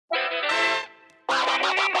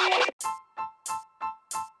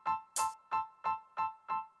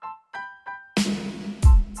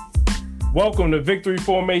Welcome to Victory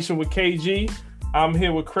Formation with KG. I'm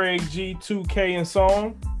here with Craig G, 2K, and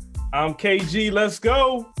Song. I'm KG. Let's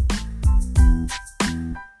go.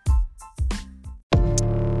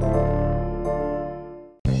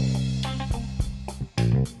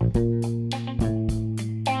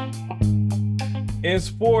 In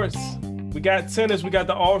sports, we got tennis. We got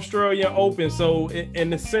the Australian Open. So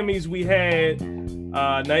in the semis, we had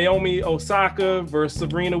Naomi Osaka versus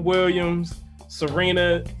Serena Williams.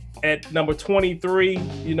 Serena at number 23,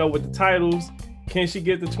 with the titles. Can she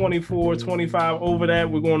get the 24, 25 over that?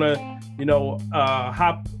 We're going to,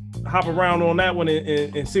 hop around on that one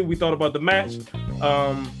and see what we thought about the match.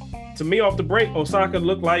 To me, off the break, Osaka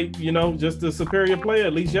looked like, just the superior player,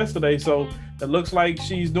 at least yesterday. So it looks like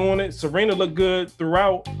she's doing it. Serena looked good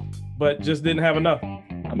throughout, but just didn't have enough.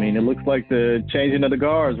 I mean, it looks like the changing of the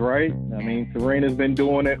guards, right? I mean, Serena's been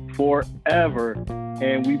doing it forever,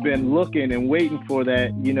 and we've been looking and waiting for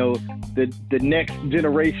that, the next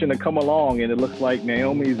generation to come along, and it looks like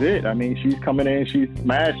Naomi's it. I mean, she's coming in, she's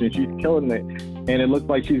smashing, she's killing it, and it looks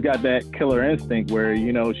like she's got that killer instinct where,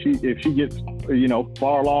 if she gets,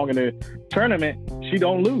 far along in the tournament, she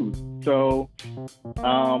don't lose. So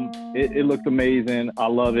it looks amazing. I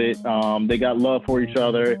love it. They got love for each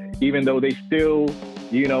other, even though they still,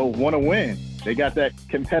 want to win. They got that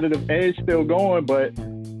competitive edge still going, but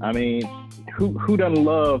I mean, who doesn't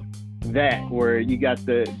love that, where you got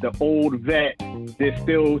the old vet that's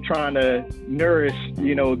still trying to nourish,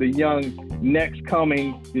 the young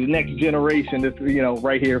the next generation that's,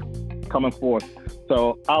 right here coming forth.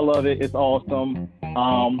 So I love it. It's awesome.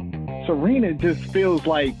 Serena just feels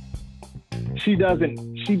like she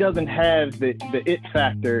doesn't have the it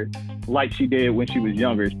factor like she did when she was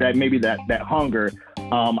younger. That maybe that hunger.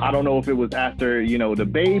 I don't know if it was after, the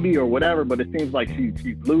baby or whatever, but it seems like she's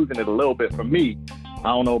losing it a little bit for me. I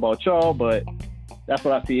don't know about y'all, but that's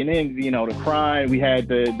what I see. And then, the crying, we had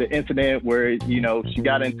the incident where, she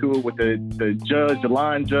got into it with the judge, the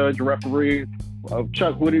line judge, referee,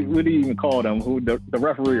 Chuck, what do you even call them? The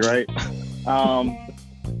referee, right?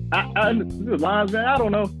 The linesman, I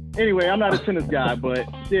don't know. Anyway, I'm not a tennis guy, but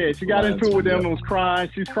yeah, she got into it with them and was crying.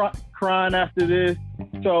 She's crying after this.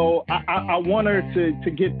 So I want her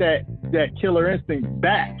to get that killer instinct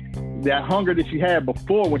back, that hunger that she had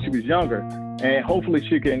before when she was younger. And hopefully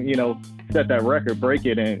she can, set that record, break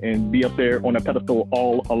it, and be up there on a pedestal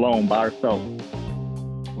all alone by herself.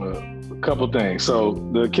 Well, a couple things. So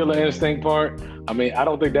the killer instinct part, I mean, I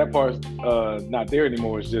don't think that part's not there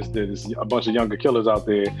anymore. It's just that it's a bunch of younger killers out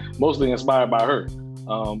there, mostly inspired by her.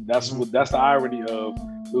 That's the irony of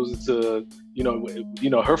losing to,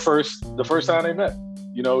 the first time they met.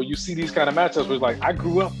 You see these kind of matchups where it's like, I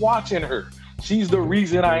grew up watching her. She's the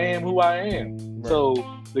reason I am who I am. Right. So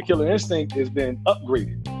the killer instinct has been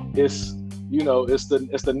upgraded. It's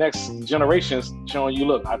the next generations showing you,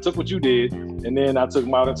 look, I took what you did, and then I took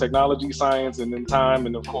modern technology, science, and then time,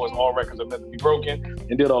 and of course all records are meant to be broken,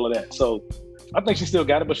 and did all of that. So I think she still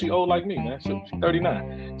got it, but she old like me, man. She's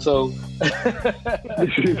 39. So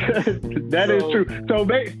that is true.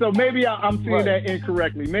 So maybe I'm seeing that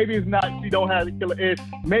incorrectly. Maybe it's not she don't have the killer edge.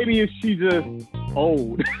 Maybe it's she just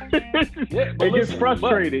old. It gets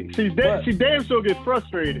frustrated. She damn sure gets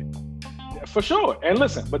frustrated. For sure. And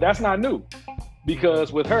listen, but that's not new,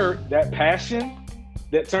 because with her, that passion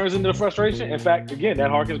that turns into the frustration. In fact, again,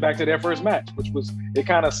 that harkens back to their first match, which was, it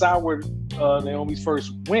kind of soured Naomi's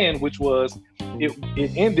first win, which was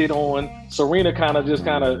it ended on Serena kind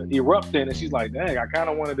of erupting, and she's like, dang, I kind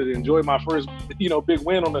of wanted to enjoy my first big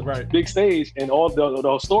win on the big stage, and all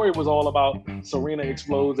the story was all about Serena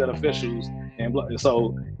explodes at officials, and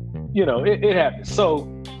so it happens. So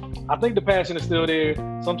I think the passion is still there.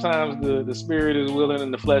 Sometimes the spirit is willing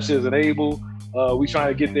and the flesh isn't able. We trying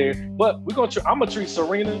to get there, but I'm gonna treat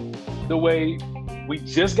Serena the way we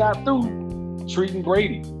just got through treating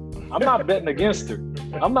Brady. I'm not betting against her.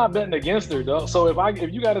 Though. So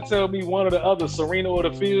if you got to tell me one or the other, Serena or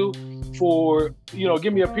the field, for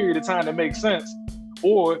give me a period of time that makes sense,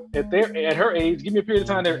 or at her age, give me a period of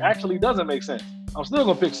time that actually doesn't make sense, I'm still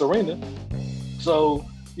gonna pick Serena. So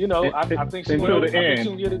I think she will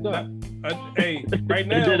get it done. Hey, right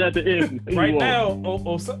now, at the end, right now,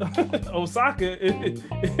 Osaka,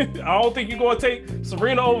 I don't think you're going to take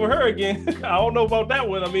Serena over her again. I don't know about that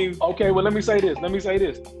one. I mean, okay, well, let me say this.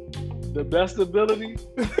 The best ability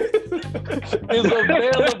is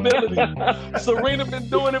availability. Serena been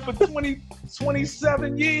doing it for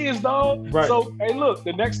 27 years, dog. Right. So, hey, look,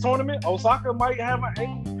 the next tournament, Osaka might have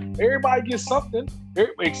everybody gets something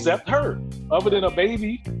except her, other than a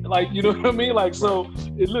baby. Like, you know what I mean? Like, so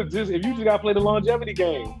if you just got to play the longevity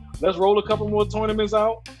game, let's roll a couple more tournaments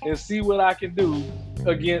out and see what I can do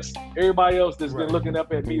against everybody else that's been looking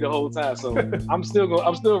up at me the whole time. So I'm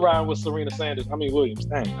still riding with Serena Williams.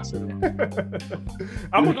 Dang, I said it.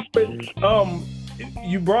 I'm gonna go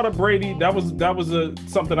you brought up Brady. That was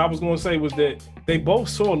something I was going to say was that they both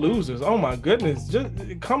sore losers. Oh my goodness! Just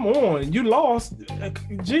come on, you lost.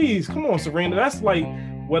 Jeez, come on, Serena. That's like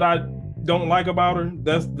what I don't like about her.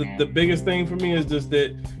 That's the biggest thing for me is just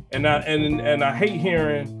that. And I hate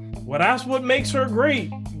hearing, well, that's what makes her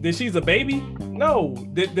great. That she's a baby? No.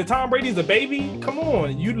 That Tom Brady's a baby? Come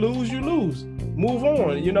on, you lose. Move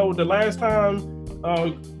on. You know, the last time,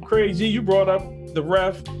 Craig G, you brought up the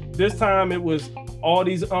ref. This time it was all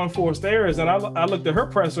these unforced errors, and I looked at her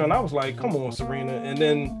presser and I was like, "Come on, Serena." And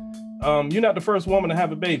then you're not the first woman to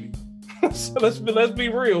have a baby, so let's be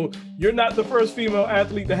real. You're not the first female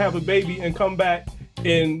athlete to have a baby and come back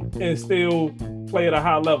and still play at a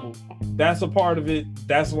high level. That's a part of it.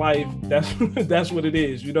 That's life. That's what it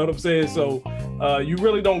is. You know what I'm saying? So you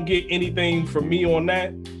really don't get anything from me on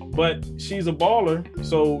that. But she's a baller,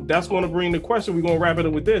 so that's going to bring the question. We're going to wrap it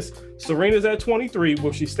up with this. Serena's at 23.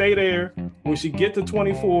 Will she stay there? Will she get to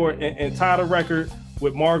 24 and tie the record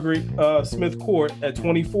with Margaret Smith Court at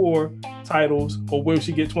 24 titles, or will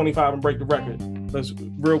she get 25 and break the record? Let's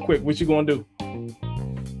real quick. What you going to do?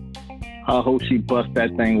 I hope she busts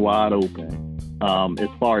that thing wide open. As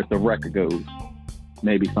far as the record goes,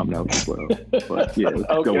 maybe something else as well. But yeah,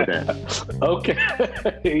 let's go with that. Okay.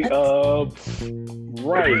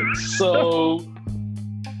 Right. So,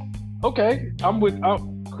 okay, I'm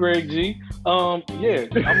Craig G. Yeah, I'm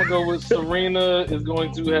gonna go with Serena is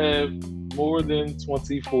going to have more than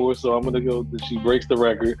 24, so I'm gonna go that she breaks the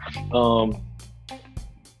record.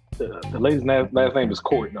 The lady's last name is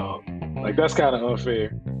Court, dog. Like, that's kind of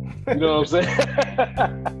unfair. You know what I'm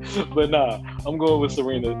saying? But nah, I'm going with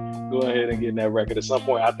Serena. Go ahead and get in that record. At some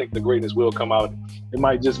point, I think the greatness will come out. It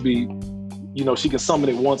might just be, you know, she can summon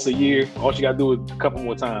it once a year. All she got to do is a couple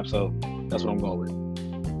more times. So that's what I'm going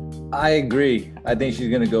with. I agree. I think she's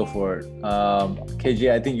going to go for it.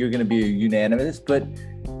 KJ, I think you're going to be unanimous. But,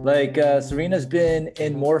 like, Serena's been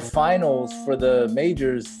in more finals for the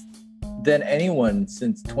majors than anyone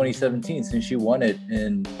since 2017, since she won it.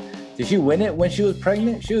 And did she win it when she was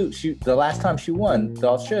pregnant? She the last time she won the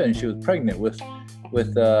Australian, she was pregnant with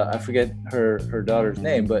I forget her daughter's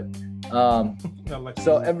name, but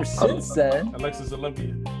so ever since then, Alexis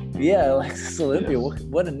Olympia. Yeah, Alexis Olympia.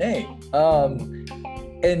 What a name.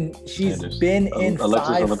 And she's been in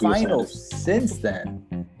Alexis 5 finals since then.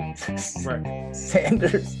 Right.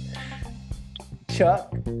 Sanders,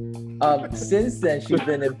 Chuck. Since then, she's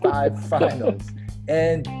been in 5 finals.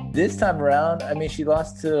 And this time around, I mean, she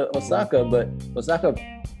lost to Osaka, but Osaka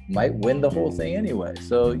might win the whole thing anyway.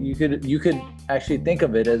 So you could actually think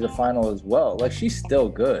of it as a final as well. Like, she's still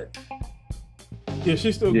good. Yeah,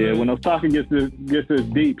 she's still good. Yeah, when Osaka gets this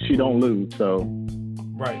deep, she don't lose. So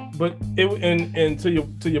right, but and to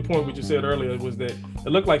your point, what you said earlier was that it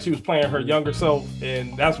looked like she was playing her younger self,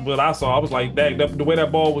 and that's what I saw. I was like, the way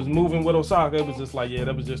that ball was moving with Osaka, it was just like, yeah,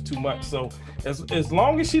 that was just too much. So as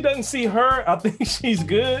long as she doesn't see her, I think she's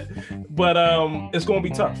good. But it's gonna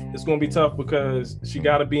be tough. It's gonna be tough because she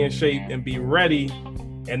got to be in shape and be ready,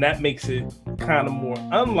 and that makes it kind of more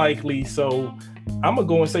unlikely. So I'm gonna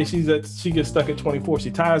go and say she gets stuck at 24.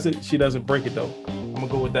 She ties it. She doesn't break it though. I'm gonna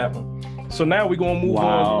go with that one. So now we're gonna move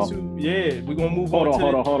on to we're gonna move on.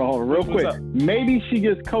 Hold on, real quick. Maybe she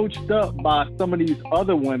gets coached up by some of these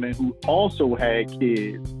other women who also had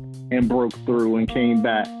kids and broke through and came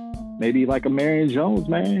back. Maybe like a Marion Jones,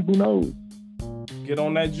 man. Who knows? Get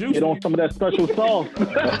on that juice. Get on some of that special sauce.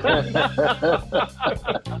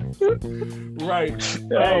 Right.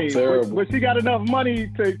 Hey, but she got enough money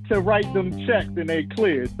to write them checks and they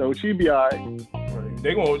clear, so she be all right.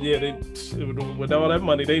 They with all that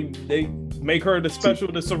money, they make her the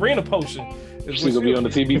Serena potion. She's gonna be on the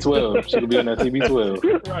TB12. She'll be on that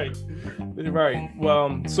TB12. Right.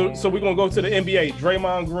 Well, so we're gonna go to the NBA.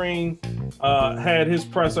 Draymond Green had his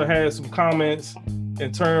presser, had some comments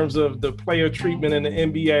in terms of the player treatment in the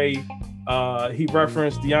NBA. He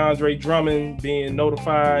referenced DeAndre Drummond being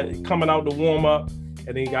notified, coming out to warm up,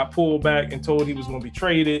 and then he got pulled back and told he was going to be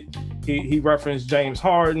traded. He referenced James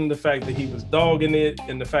Harden, the fact that he was dogging it,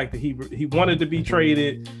 and the fact that he wanted to be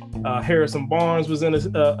traded. Harrison Barnes was in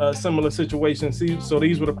a similar situation. So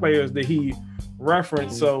these were the players that he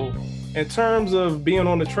referenced. So in terms of being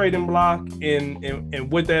on the trading block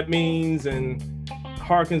and what that means, and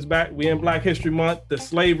harkens back, we in Black History Month, the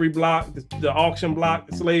slavery block, the auction block,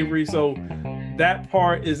 the slavery. So that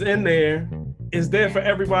part is in there. It's there for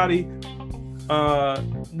everybody.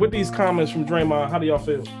 With these comments from Draymond, how do y'all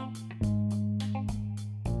feel?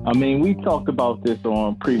 I mean, we talked about this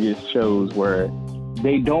on previous shows where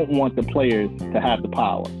they don't want the players to have the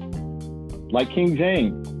power. Like King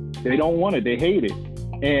James, they don't want it. They hate it.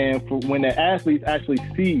 And when the athletes actually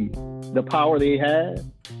see the power they have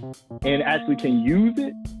and actually can use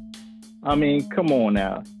it, I mean, come on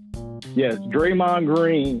now. Yes, Draymond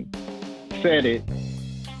Green said it,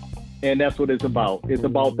 and that's what it's about. It's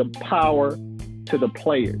about the power to the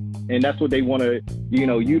players, and that's what they want to,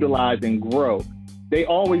 utilize and grow. They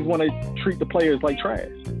always want to treat the players like trash.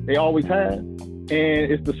 They always have, and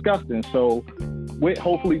it's disgusting. So with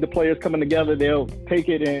hopefully the players coming together, they'll take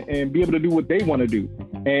it and be able to do what they want to do,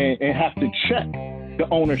 and have to check the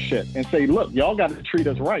ownership and say, look, y'all got to treat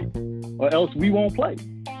us right, or else we won't play.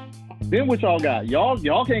 Then what y'all got?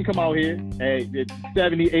 Y'all can't come out here at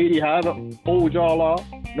 70, 80, however old y'all are.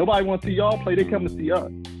 Nobody wants to see y'all play. They come to see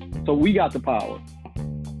us. So we got the power.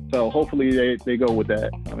 So hopefully they go with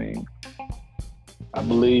that. I mean, I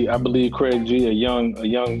believe Craig G, a young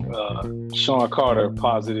Sean Carter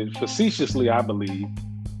posited facetiously, I believe,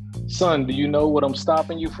 son, do you know what I'm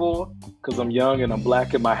stopping you for? Because I'm young and I'm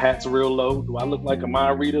black and my hat's real low. Do I look like a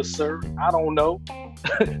mind reader, sir? I don't know.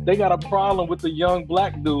 They got a problem with the young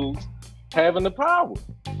black dudes having the power.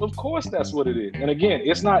 Of course, that's what it is. And again,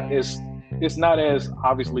 it's not as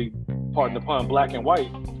obviously, pardon the pun, black and white,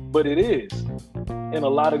 but it is in a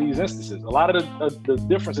lot of these instances. A lot of the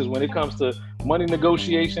differences when it comes to money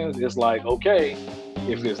negotiations, it's like, okay,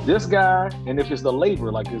 if it's this guy and if it's the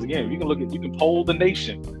labor, like this, again, you can poll the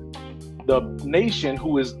nation. The nation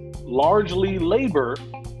who is largely labor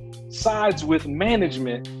sides with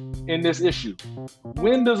management in this issue.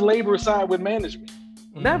 When does labor side with management?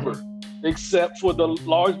 Never. Except for the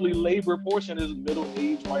largely labor portion is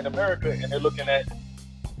middle-aged white America, and they're looking at,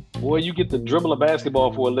 boy, you get to dribble a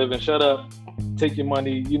basketball for a living, shut up, take your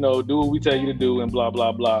money, do what we tell you to do, and blah,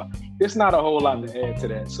 blah, blah. It's not a whole lot to add to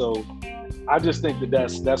that. So I just think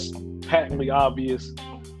that's patently obvious.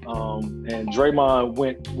 And Draymond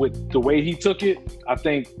went with the way he took it. I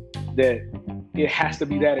think that it has to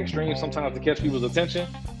be that extreme sometimes to catch people's attention,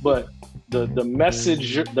 but the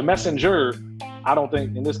messenger, I don't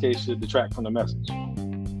think in this case should detract from the message.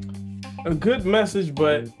 A good message,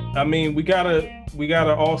 but I mean, we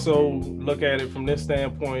gotta also look at it from this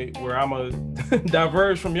standpoint where I'm a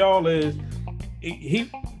diverge from y'all is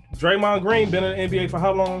Draymond Green been in the NBA for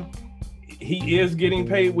how long? He is getting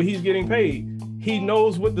paid what he's getting paid. He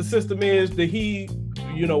knows what the system is that he,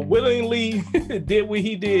 willingly did what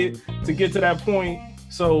he did to get to that point.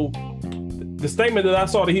 So the statement that I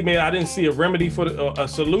saw that he made, I didn't see a remedy for a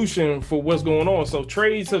solution for what's going on. So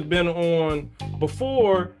trades have been on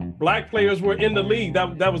before black players were in the league.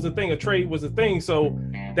 That was the thing. A trade was a thing. So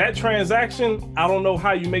that transaction, I don't know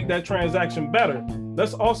how you make that transaction better.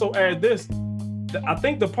 Let's also add this. I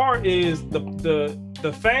think the part is the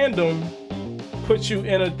fandom puts you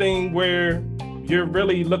in a thing where you're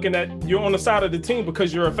really you're on the side of the team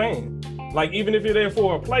because you're a fan. Like, even if you're there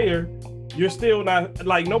for a player, you're still not,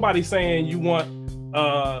 like, nobody's saying you want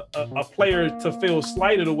a player to feel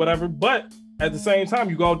slighted or whatever, but at the same time,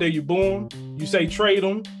 you go out there, you boom, you say trade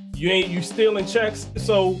them, you stealing checks.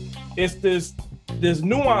 So it's this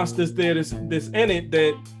nuance that's there, this in it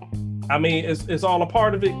that, I mean, it's all a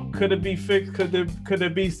part of it. Could it be fixed? Could there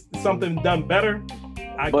be something done better?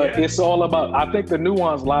 I guess. It's all about, I think the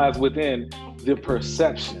nuance lies within the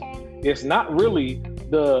perception. It's not really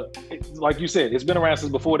like you said, it's been around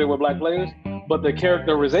since before there were black players, but the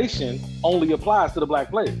characterization only applies to the black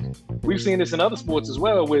players. We've seen this in other sports as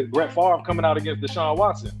well, with Brett Favre coming out against Deshaun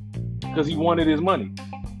Watson because he wanted his money.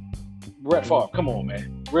 Brett Favre, come on,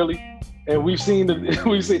 man, really? And we've seen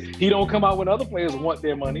he don't come out when other players want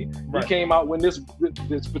their money. Right. He came out when this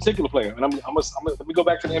particular player. And let me go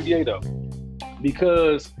back to the NBA though,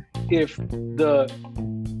 because if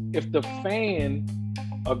the fan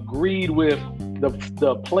agreed with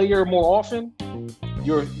the player more often,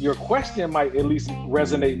 your question might at least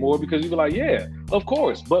resonate more, because you'd be like, yeah, of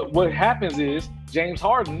course. But what happens is James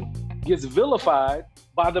Harden gets vilified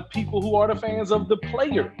by the people who are the fans of the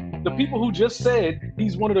player. The people who just said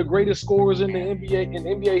he's one of the greatest scorers in the NBA, in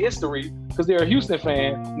NBA history, because they're a Houston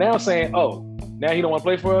fan, now saying, oh, now he don't want to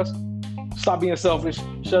play for us? Stop being selfish,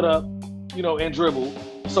 shut up, and dribble.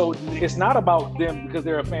 So it's not about them because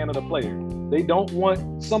they're a fan of the player. They don't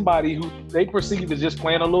want somebody who they perceive as just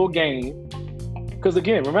playing a little game. Because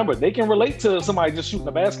again, remember, they can relate to somebody just shooting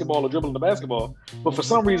a basketball or dribbling the basketball, but for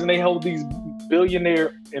some reason they hold these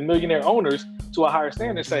billionaire and millionaire owners to a higher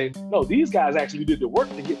standard and say, no, these guys actually did the work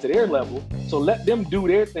to get to their level, so let them do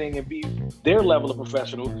their thing and be their level of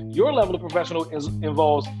professional. Your level of professional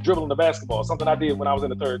involves dribbling the basketball, something I did when I was in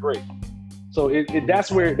the third grade. So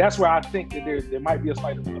that's where I think that there might be a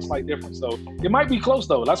slight difference. So it might be close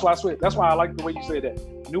though. That's why I like the way you said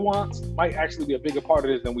that. Nuance might actually be a bigger part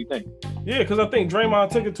of this than we think. Yeah, because I think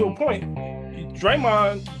Draymond took it to a point.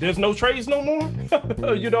 Draymond, there's no trades no more.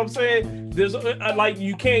 You know what I'm saying? There's like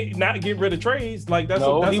you can't not get rid of trades. Like that's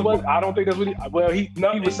he was. I don't think that's what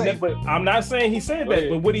he was saying. But I'm not saying he said that.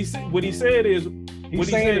 But what he said is. He's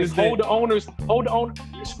saying hold the owners,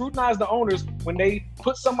 scrutinize the owners when they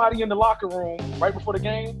put somebody in the locker room right before the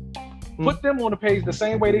game. Put them on the page the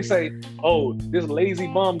same way they say, "Oh, this lazy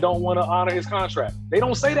bum don't want to honor his contract." They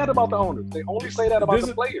don't say that about the owners. They only say that about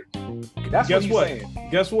the players. That's what he's saying.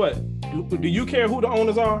 Guess what? Do you care who the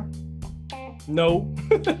owners are? No.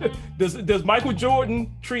 Does Michael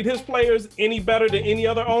Jordan treat his players any better than any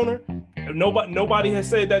other owner? Nobody has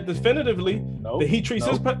said that definitively that he treats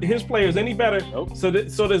his players any better. So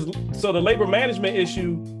the labor management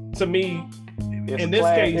issue to me in this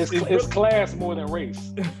case it's class more than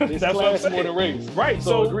race. It's class more than race. Right.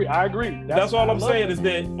 So I agree. That's all I'm saying is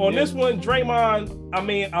that on this one, Draymond, I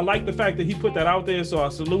mean, I like the fact that he put that out there, so I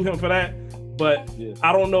salute him for that. But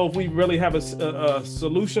I don't know if we really have a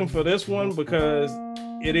solution for this one because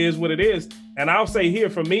it is what it is. And I'll say here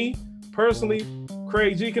for me personally,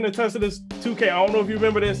 Craig G can attest to this. 2K, I don't know if you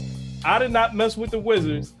remember this. I did not mess with the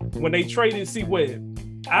Wizards when they traded C. Webb.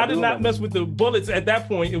 I did not mess with the Bullets at that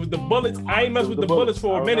point. It was the Bullets. I ain't messed with the Bullets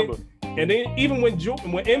for a minute. And then even when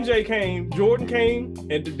MJ came, Jordan came,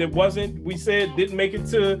 and there wasn't. We said didn't make it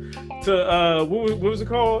to what was it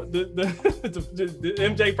called? The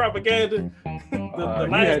MJ propaganda. The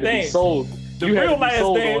last dance. The real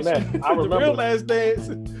last dance. The real last dance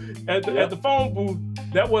at the phone booth.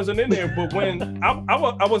 That wasn't in there. But when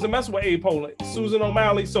I wasn't messing with Abe Pollin, Susan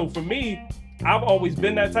O'Malley. So for me, I've always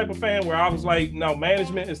been that type of fan where I was like, no,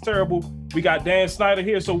 management is terrible. We got Dan Snyder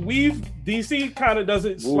here. So DC kind of does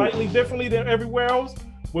it slightly differently than everywhere else,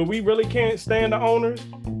 where we really can't stand the owners.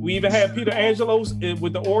 We even had Peter Angelos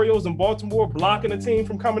with the Orioles in Baltimore blocking the team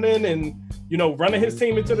from coming in and, running his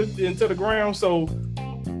team into the ground. So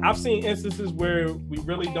I've seen instances where we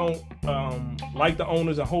really don't like the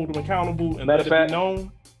owners and hold them accountable and let it be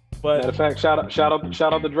known. But matter of fact, shout out to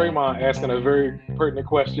Draymond asking a very pertinent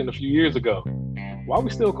question a few years ago. Why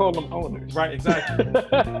we still call them owners? Right, exactly.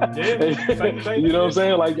 Yeah, you know what I'm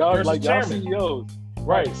saying? Like y'all CEOs.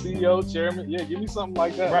 Right, CEO, chairman. Yeah, give me something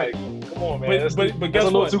like that. Right. Like, come on, man. But guess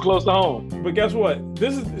what? A little too close to home. But guess what?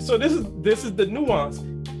 This is the nuance.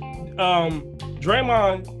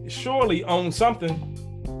 Draymond surely owns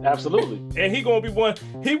something. Absolutely. And he gonna be one.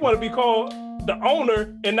 He want to be called the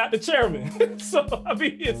owner and not the chairman. So I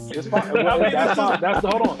mean, it's possible.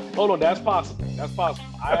 Hold on. That's possible.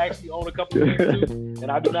 I actually own a couple of things too,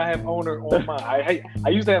 and I do not have owner on mine. I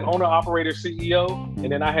used to have owner, operator, CEO,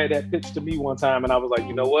 and then I had that pitched to me one time, and I was like,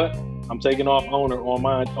 you know what? I'm taking off owner on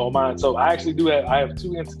mine. So I actually do have. I have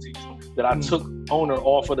two entities that I took owner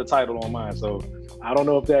off of the title on mine. So I don't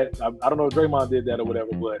know if I don't know if Draymond did that or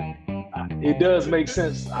whatever, but it does make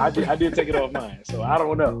sense. I did take it off mine, so I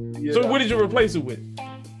don't know. So what did you replace it with?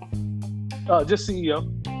 Just CEO.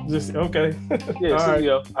 Just okay. Yeah,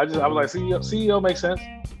 CEO. Right. I was like CEO makes sense,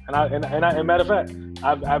 and matter of fact,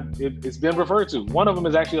 it's been referred to. One of them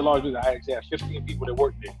is actually a large business. I actually have 15 people that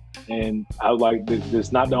work there, and I was like, this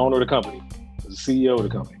is not the owner of the company. It's the CEO of the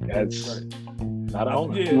company. That's not an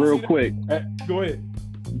owner. Yeah, real quick. Go ahead.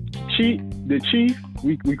 The chief.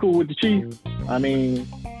 We cool with the chief. I mean,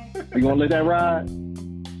 we gonna let that ride?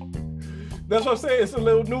 That's what I'm saying. It's a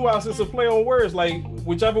little nuance. It's a play on words. Like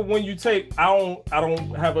whichever one you take, I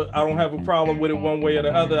don't have a problem with it one way or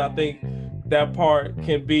the other. I think that part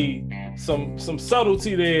can be some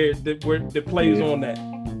subtlety there that plays on that.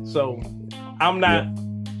 So I'm not,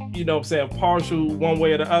 partial one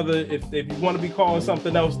way or the other. If you want to be calling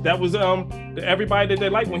something else, that was everybody that they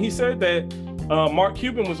like when he said that. Mark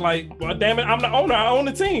Cuban was like, well, damn it, I'm the owner. I own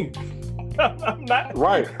the team. I'm not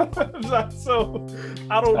right. So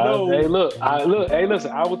I don't know. Hey,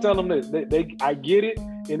 listen. I will tell them this. I get it,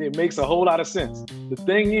 and it makes a whole lot of sense. The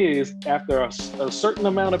thing is, after a certain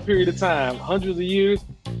amount of period of time, hundreds of years,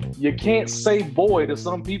 you can't say boy to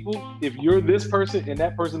some people if you're this person and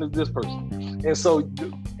that person is this person. And so,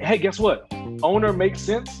 hey, guess what? Owner makes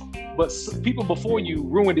sense, but people before you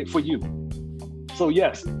ruined it for you. So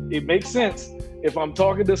yes, it makes sense. If I'm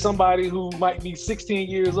talking to somebody who might be 16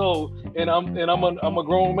 years old and I'm a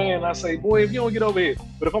grown man, and I say, boy, if you don't get over here.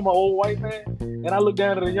 But if I'm an old white man and I look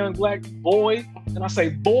down at a young black boy and I say,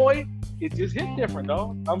 boy, it just hit different,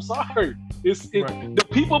 dog. I'm sorry. The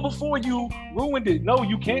people before you ruined it. No,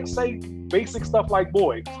 you can't say basic stuff like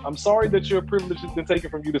boy. I'm sorry that your privilege has been taken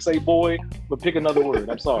from you to say boy, but pick another word.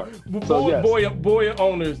 I'm sorry. So, yes. boy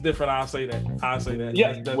owner is different. I'll say that.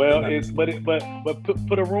 Yeah.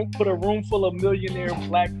 Put a room full of millionaire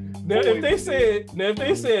black. Now, if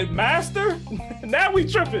they said master, now we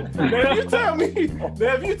tripping. Now,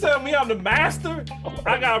 if you tell me I'm the master,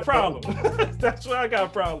 I got a problem. That's why I got a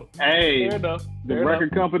problem. Hey, Fair enough. the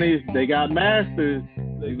record companies, they got masters.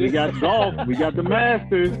 We got golf. We got the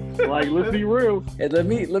masters. Like, let's be real. And let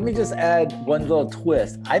me just add one little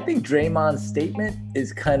twist. I think Draymond's statement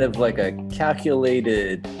is kind of like a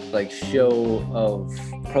calculated like show of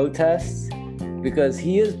protests because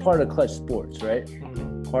he is part of Clutch Sports, right?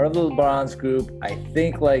 Part of the LeBron's group. I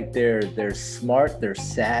think like they're smart, they're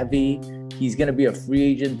savvy. He's gonna be a free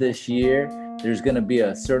agent this year. There's gonna be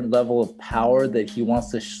a certain level of power that he wants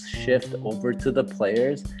to shift over to the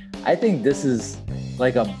players. I think this is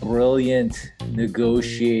like a brilliant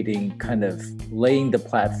negotiating kind of laying the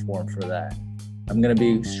platform for that. I'm gonna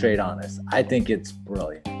be straight honest. I think it's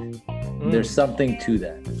brilliant. There's something to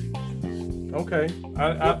that. Okay,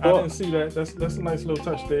 I didn't see that. That's a nice little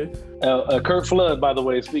touch there. Kurt Flood, by the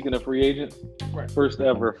way, speaking of free agents, first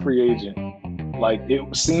ever free agent. Like,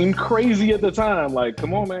 it seemed crazy at the time. Like,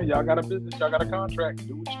 come on, man, y'all got a business, y'all got a contract,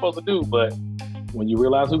 do what you're supposed to do. But when you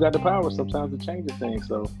realize who got the power, sometimes it changes things.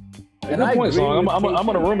 So, and I agree I'm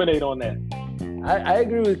gonna ruminate on that. I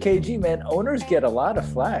agree with KG, man. Owners get a lot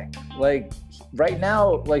of flack. Like right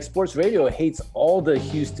now, like sports radio hates all the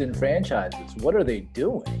Houston franchises. What are they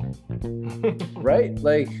doing? Right?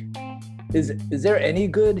 Like, is there any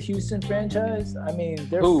good Houston franchise? I mean,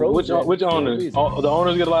 they're frozen. Which owners? The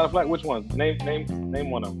owners get a lot of flack. Which ones? Name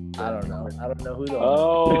one of them. I don't know who the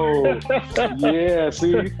owners. Oh, yeah.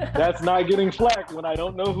 See, that's not getting flack when I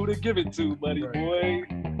don't know who to give it to, buddy boy.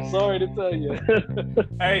 Sorry to tell you.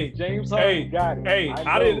 Hey, James Harden got it. Hey,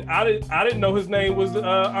 I didn't know his name was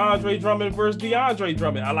Andre Drummond versus DeAndre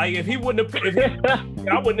Drummond. I like if he wouldn't have,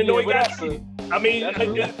 I wouldn't have known he got. I mean,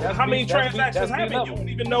 how many transactions happened? You wouldn't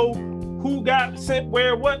even know who got sent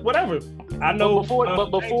where, whatever. I know.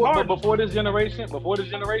 But before this generation,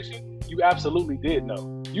 you absolutely did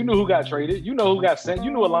know. You knew who got traded. You know who got sent. You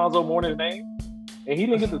knew Alonzo Mourning's name. And he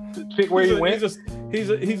didn't get to pick where he went. He's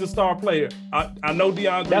a star player. I know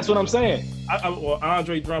DeAndre. That's what I'm saying.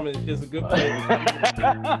 Andre Drummond is a good player. I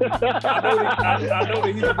know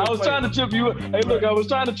that he's a good player. I was trying to trip you up. Hey, look, I was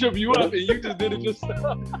trying to trip you up, and you just did it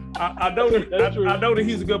yourself. I know that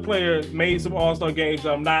he's a good player. Made some All-Star games.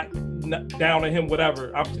 I'm not down on him.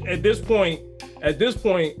 Whatever. At this point,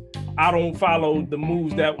 I don't follow the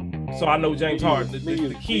moves so I know James Harden,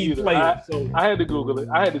 the key player. I had to Google it.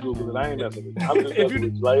 I ain't messing with it. I'm just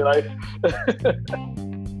messing with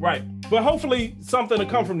you. Right. But hopefully something to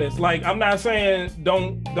come from this. Like, I'm not saying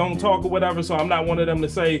don't talk or whatever, so I'm not one of them to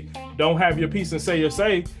say don't have your piece and say your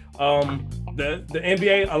say. The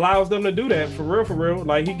NBA allows them to do that for real.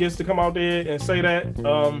 Like, he gets to come out there and say that.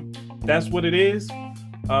 That's what it is.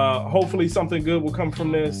 Hopefully something good will come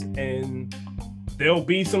from this, and there'll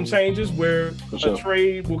be some changes where a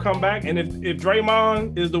trade will come back. And if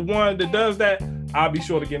Draymond is the one that does that, I'll be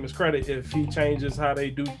sure to give him his credit if he changes how they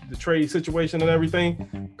do the trade situation and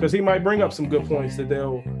everything, because he might bring up some good points that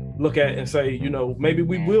they'll look at and say, maybe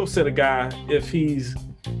we will sit a guy if he's,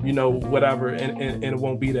 whatever, and it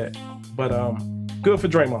won't be that. But good for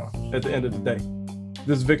Draymond at the end of the day.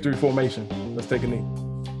 This is victory formation. Let's take a knee.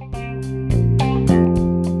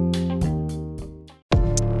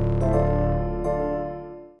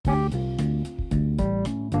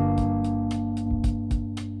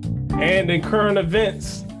 And in current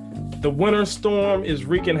events, the winter storm is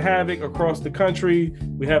wreaking havoc across the country.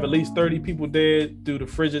 We have at least 30 people dead due to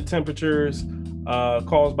frigid temperatures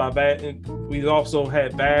caused by that. And we also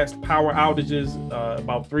had vast power outages,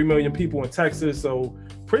 about 3 million people in Texas. So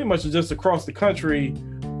pretty much just across the country,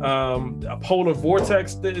 a polar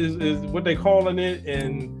vortex is what they're calling it.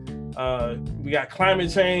 And we got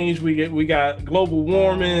climate change. We got global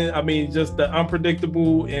warming. I mean, just the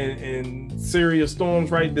unpredictable and serious storms,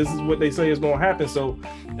 right? This is what they say is going to happen. So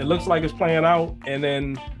it looks like it's playing out. And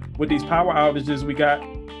then with these power outages, we got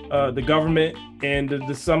the government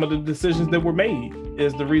and some of the decisions that were made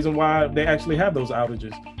is the reason why they actually have those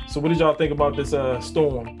outages. So what did y'all think about this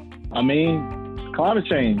storm? I mean, climate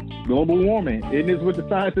change, global warming. Isn't this what the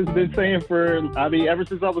scientists have been saying ever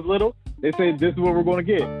since I was little? They say this is what we're going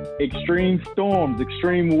to get. Extreme storms,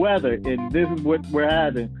 extreme weather, and this is what we're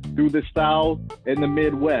having through the South and the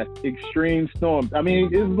Midwest. Extreme storms. I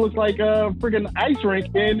mean, it looks like a freaking ice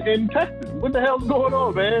rink in Texas. What the hell's going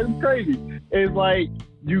on, man? It's crazy. It's like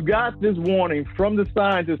you got this warning from the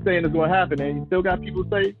scientists saying it's going to happen, and you still got people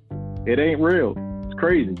say it ain't real. It's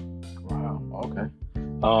crazy. Wow. Okay.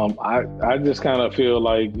 I just kind of feel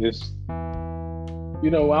like it's,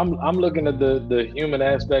 I'm looking at the human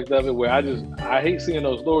aspect of it, where I hate seeing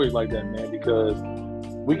those stories like that, man, because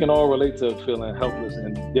we can all relate to feeling helpless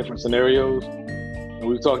in different scenarios. And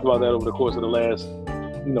we've talked about that over the course of the last,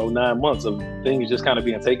 9 months of things just kind of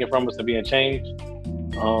being taken from us and being changed.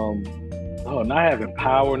 Not having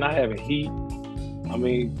power, not having heat. I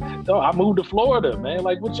mean, I moved to Florida, man.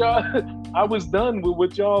 Like, what y'all, I was done with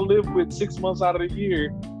what y'all lived with 6 months out of the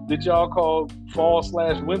year that y'all call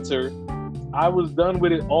fall/winter. I was done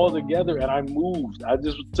with it all together, and I moved. I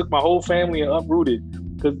just took my whole family and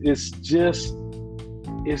uprooted, because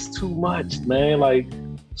it's too much, man. Like,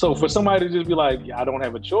 so for somebody to just be like, I don't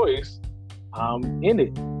have a choice, I'm in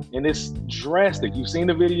it. And it's drastic. You've seen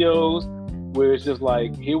the videos where it's just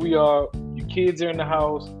like, here we are, your kids are in the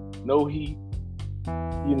house, no heat,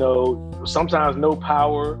 sometimes no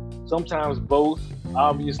power, sometimes both,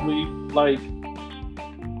 obviously.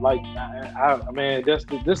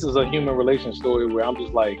 This is a human relation story where I'm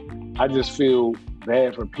just like, I just feel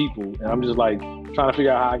bad for people, and I'm just like trying to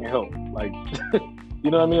figure out how I can help. Like,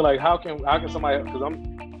 you know what I mean? Like, how can somebody? Because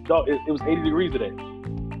it was 80 degrees today.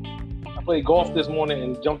 I played golf this morning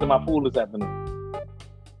and jumped in my pool this afternoon.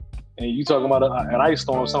 And you talking about an ice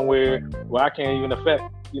storm somewhere where I can't even affect,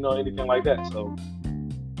 anything like that. So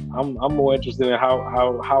I'm more interested in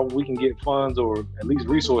how we can get funds or at least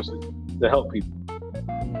resources to help people.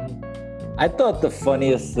 I thought the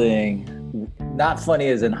funniest thing, not funny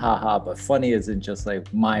as in haha, but funny as in just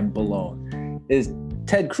like mind blown, is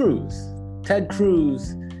Ted Cruz. Ted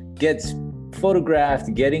Cruz gets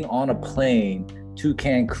photographed getting on a plane to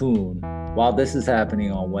Cancun while this is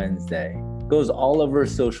happening on Wednesday. Goes all over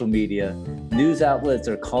social media. News outlets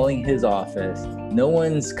are calling his office. No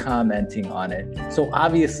one's commenting on it. So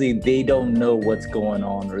obviously they don't know what's going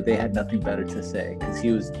on, or they had nothing better to say because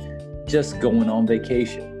he was just going on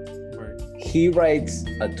vacation. Right. He writes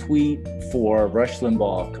a tweet for Rush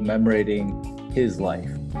Limbaugh commemorating his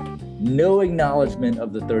life. No acknowledgement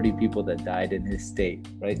of the 30 people that died in his state,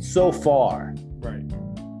 right? So far. Right.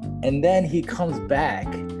 And then he comes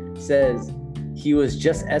back, says he was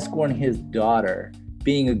just escorting his daughter,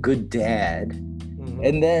 being a good dad. Mm-hmm.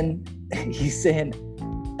 And then he's saying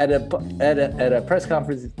at a press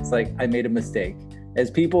conference, it's like, I made a mistake. As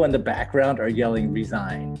people in the background are yelling,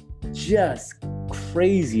 resign. Just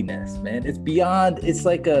craziness, man. It's beyond, it's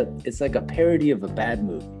like a parody of a bad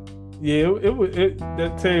movie. Yeah,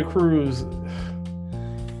 that Ted Cruz,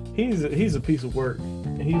 he's a piece of work.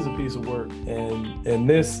 He's a piece of work. And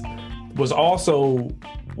this was also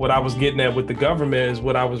what I was getting at with the government, is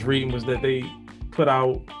what I was reading was that they put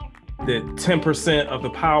out that 10% of the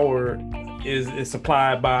power is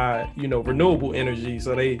supplied by, renewable energy.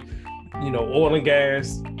 So they, oil and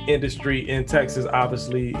gas industry in Texas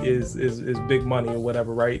obviously is big money or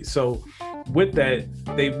whatever, right? So with that,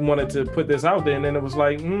 they wanted to put this out there, and then it was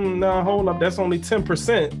like, no, hold up, that's only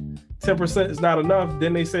 10%. 10% is not enough.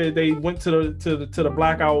 Then they said they went to the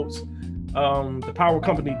blackouts. The power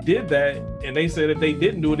company did that, and they said if they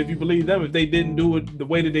didn't do it, if you believe them, if they didn't do it the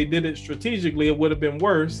way that they did it strategically, it would have been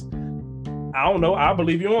worse. I don't know. I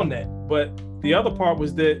believe you on that. But the other part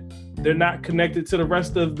was that they're not connected to the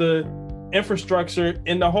rest of the infrastructure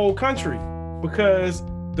in the whole country, because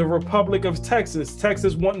the Republic of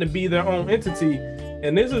Texas wanting to be their own entity.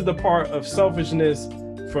 And this is the part of selfishness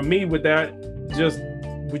for me with that, just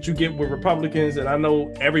what you get with Republicans. And I know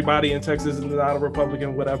everybody in Texas is not a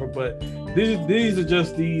Republican, whatever, but these are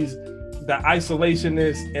just the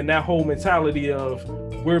isolationists and that whole mentality of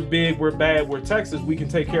we're big, we're bad, we're Texas, we can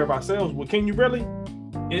take care of ourselves. Well, can you really?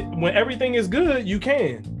 When everything is good, you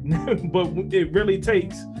can, but it really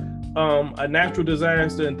takes a natural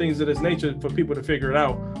disaster and things of this nature for people to figure it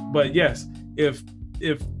out. But yes, if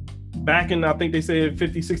back in, I think they said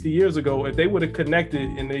 50, 60 years ago, if they would have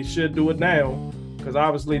connected, and they should do it now, because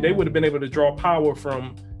obviously they would have been able to draw power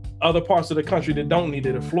from other parts of the country that don't need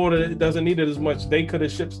it. If Florida doesn't need it as much, they could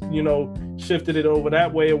have shifted it over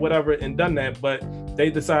that way or whatever and done that. But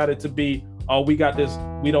they decided to be, oh, we got this,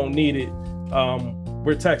 we don't need it.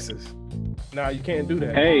 We're Texas. Nah, you can't do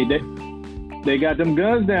that. Hey, they got them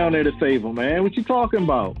guns down there to save them, man. What you talking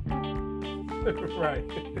about? Right.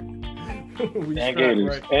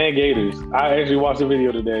 And gators. I actually watched a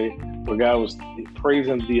video today where a guy was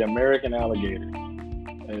praising the American alligator.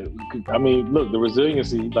 I mean, look, the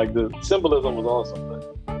resiliency, like the symbolism was awesome,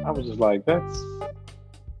 but I was just like, that's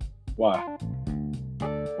why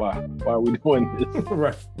are we doing this?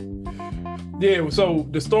 Right. Yeah, so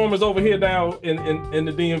the storm is over here now in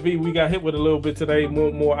the DMV. We got hit with a little bit today,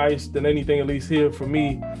 more ice than anything, at least here for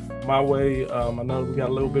me, my way. I know we got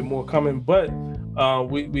a little bit more coming, but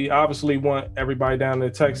We obviously want everybody down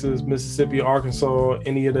in Texas, Mississippi, Arkansas,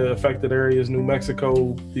 any of the affected areas, New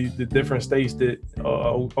Mexico, the different states that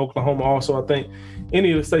Oklahoma also, I think,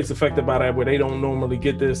 any of the states affected by that where they don't normally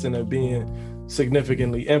get this and are being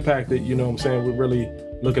significantly impacted. You know what I'm saying? We're really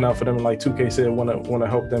looking out for them. Like 2K said, want to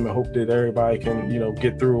help them and hope that everybody can,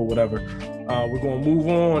 get through or whatever. We're going to move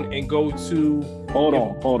on and go to. Hold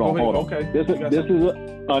on. Okay. This is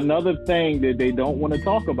another thing that they don't want to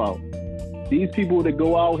talk about. These people that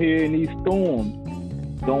go out here in these storms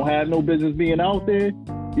don't have no business being out there.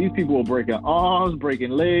 These people are breaking arms,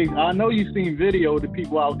 breaking legs. I know you've seen video of the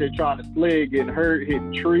people out there trying to sled, getting hurt,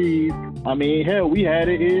 hitting trees. I mean, hell, we had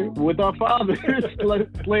it here with our father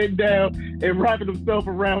sledding down and wrapping himself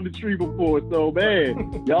around the tree before. So,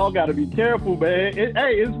 man, y'all got to be careful, man.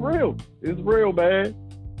 It's real. It's real, man.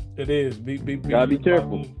 It is. Gotta be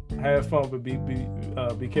careful. Have fun, but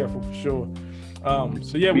be careful for sure.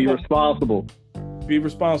 Be responsible. Be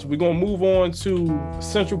responsible. We're gonna move on to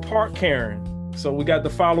Central Park Karen. So we got the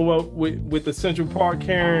follow up with the Central Park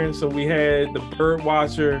Karen. So we had the bird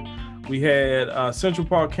watcher. We had Central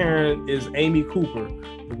Park Karen is Amy Cooper,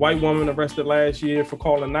 the white woman arrested last year for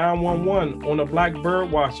calling 911 on a black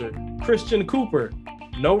bird watcher, Christian Cooper.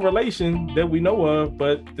 No relation that we know of,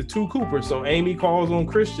 but the two Coopers. So Amy calls on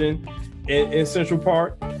Christian in Central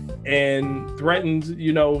Park and threatens,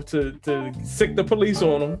 to sick the police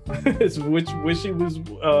on him, which she was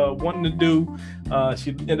wanting to do.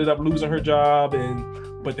 She ended up losing her job,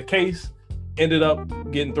 but the case ended up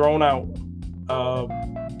getting thrown out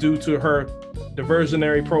due to her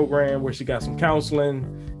diversionary program where she got some counseling,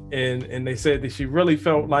 and they said that she really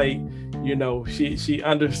felt like, she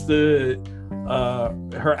understood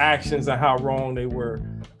her actions and how wrong they were.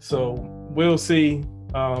 So we'll see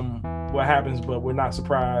what happens, but we're not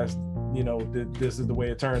surprised, that this is the way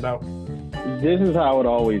it turned out. This is how it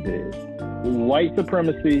always is. White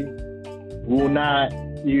supremacy will not,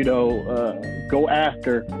 go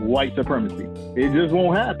after white supremacy. It just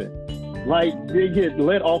won't happen. Like, they get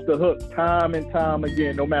let off the hook time and time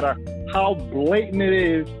again, no matter how blatant it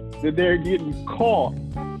is that they're getting caught.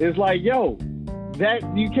 It's like, yo, that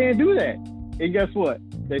you can't do that. And guess what?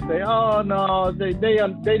 They say, oh no, they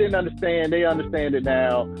didn't understand. They understand it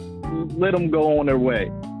now. Let them go on their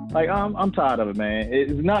way. Like, I'm tired of it, man.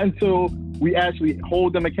 It's not until we actually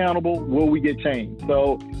hold them accountable will we get changed.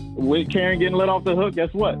 So with Karen getting let off the hook,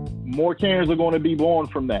 guess what? More Karens are going to be born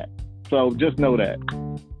from that. So just know that.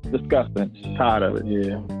 Disgusting. Tired of it.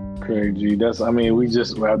 Yeah, Craig G.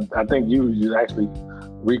 I think you actually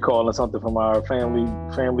recalling something from our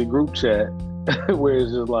family group chat where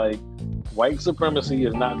it's just like, white supremacy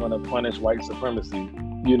is not going to punish white supremacy,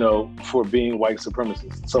 for being white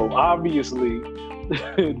supremacists. So obviously,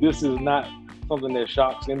 this is not something that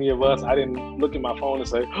shocks any of us. I didn't look at my phone and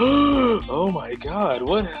say, oh my God,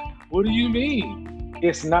 what do you mean?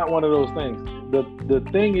 It's not one of those things. The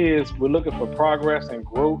thing is, we're looking for progress and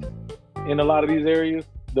growth in a lot of these areas.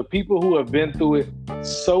 The people who have been through it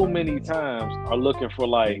so many times are looking for,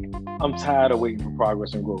 like, I'm tired of waiting for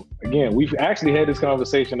progress and growth. Again, we've actually had this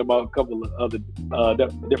conversation about a couple of other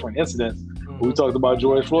different incidents. We talked about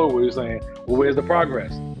George Floyd, where he was saying, well, where's the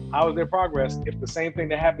progress? How is there progress if the same thing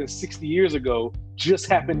that happened 60 years ago just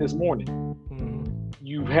happened this morning?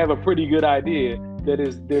 You have a pretty good idea that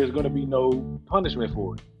there's going to be no punishment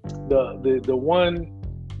for it.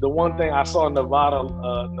 The one thing I saw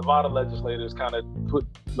Nevada legislators kind of put,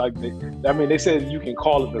 like, they said you can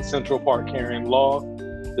call it the Central Park Karen law,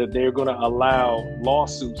 that they're going to allow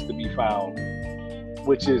lawsuits to be filed,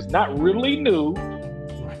 which is not really new,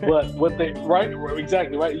 but what they, right,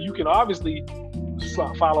 exactly, right. You can obviously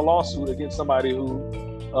file a lawsuit against somebody who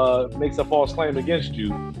makes a false claim against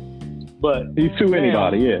you, but you sue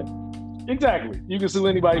anybody, yeah. Exactly. You can sue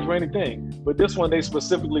anybody for anything. But this one, they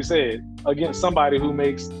specifically said against somebody who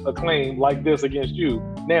makes a claim like this against you,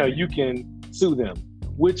 now you can sue them,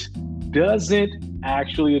 which doesn't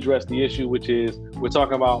actually address the issue, which is we're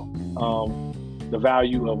talking about the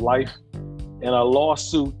value of life. And a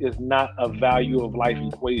lawsuit is not a value of life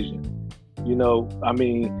equation.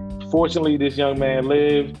 Fortunately, this young man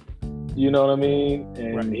lived,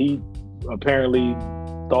 and right. He apparently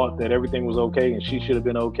thought that everything was okay and she should have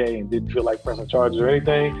been okay and didn't feel like pressing charges or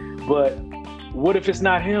anything. But what if it's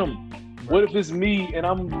not him? What if it's me and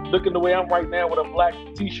I'm looking the way I'm right now with a black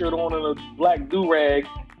t-shirt on and a black do-rag,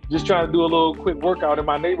 just trying to do a little quick workout in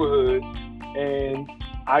my neighborhood, and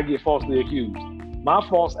I get falsely accused? My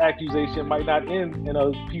false accusation might not end in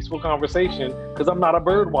a peaceful conversation because I'm not a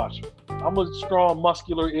bird watcher. I'm a strong,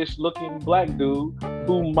 muscular-ish looking black dude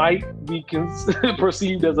who might be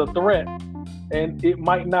perceived as a threat. And it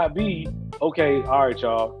might not be okay, all right,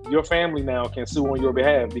 y'all, your family now can sue on your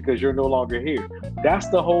behalf because you're no longer here. That's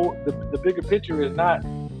the bigger picture is not,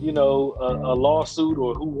 you know, a lawsuit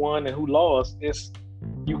or who won and who lost. It's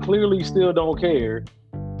you clearly still don't care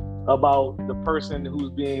about the person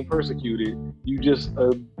who's being persecuted. You just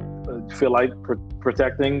feel like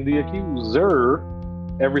protecting the accuser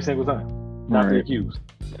every single time, not the accused.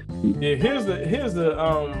 Yeah, here's the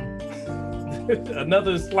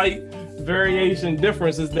another slight variation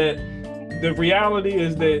difference is that the reality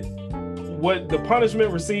is that what the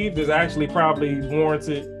punishment received is actually probably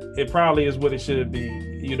warranted. It probably is what it should be.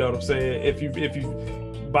 You know what I'm saying? If you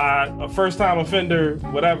by a first time offender,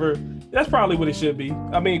 whatever, that's probably what it should be.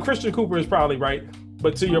 I mean, Christian Cooper is probably right.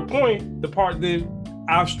 But to your point, the part that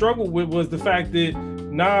I've struggled with was the fact that,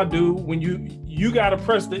 nah, dude, when you got to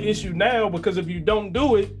press the issue now, because if you don't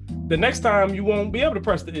do it, the next time you won't be able to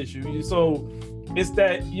press the issue. So it's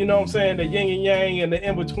that, you know what I'm saying, the yin and yang and the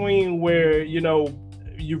in-between where, you know,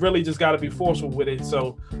 you really just got to be forceful with it.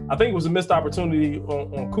 So I think it was a missed opportunity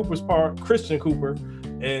on Cooper's part, Christian Cooper.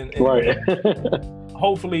 And right.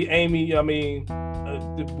 Hopefully, Amy, I mean,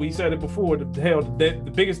 we said it before,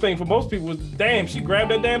 the biggest thing for most people was, damn, she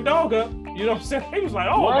grabbed that damn dog up. You know what I'm saying? He was like,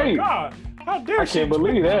 oh my God, how dare she? I can't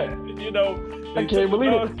believe that. You know, I can't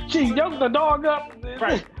believe it. She yoked the dog up.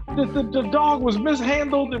 Right. The dog was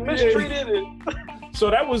mishandled and mistreated. So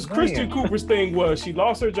that was Christian Cooper's thing was she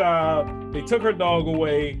lost her job. They took her dog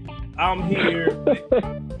away. I'm here.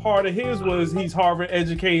 Part of his was he's Harvard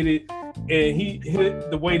educated, and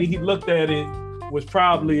the way that he looked at it was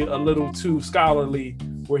probably a little too scholarly,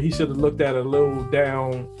 where he should have looked at it a little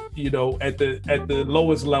down, you know, at the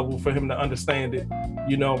lowest level for him to understand it.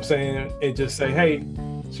 You know what I'm saying? And just say, hey,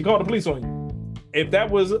 she called the police on you. If that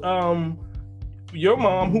was your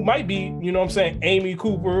mom, who might be, you know what I'm saying, Amy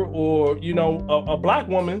Cooper, or, you know, a black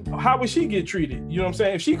woman, how would she get treated? You know what I'm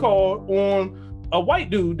saying? If she called on a white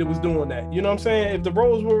dude that was doing that, you know what I'm saying? If the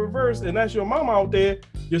roles were reversed and that's your mom out there,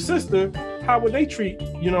 your sister, how would they treat,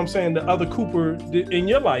 you know what I'm saying, the other Cooper in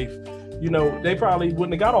your life? You know, they probably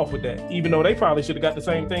wouldn't have got off with that, even though they probably should have got the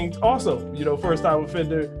same things also. You know, first time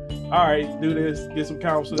offender, all right, do this, get some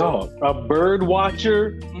counseling. No, a bird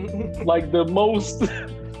watcher, like the most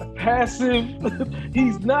passive.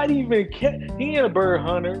 He's not even, he ain't a bird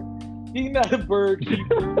hunter. He's not a bird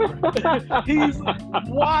keeper. He's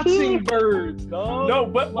watching birds, dog. No,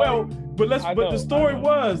 but the story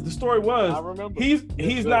was, I remember.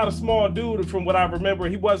 He's not a small dude from what I remember.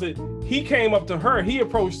 He came up to her, he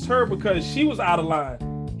approached her because she was out of line.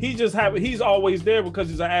 He's always there because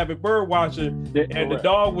he's an avid bird watcher, and the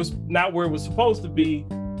dog was not where it was supposed to be.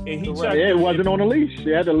 And he checked. Yeah, it wasn't on a leash. She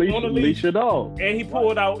had to leash the dog. And he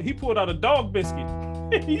pulled out a dog biscuit.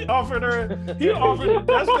 He offered,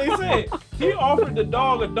 that's what they said. He offered the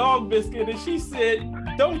dog a dog biscuit, and she said,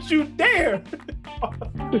 don't you dare.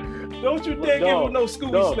 Don't you dare give him no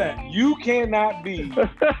Scooby snack. You cannot be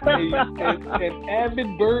an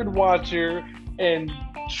avid bird watcher and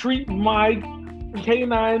treat my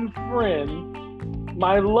canine friend,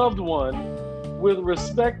 my loved one, with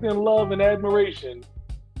respect and love and admiration.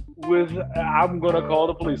 I'm gonna call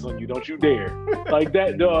the police on you. Don't you dare. Like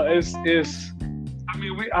that. I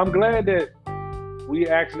mean, I'm glad that we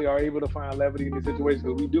actually are able to find levity in these situations,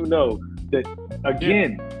 because we do know that,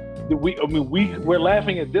 again, we're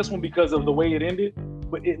laughing at this one because of the way it ended,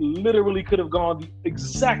 but it literally could have gone the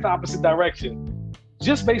exact opposite direction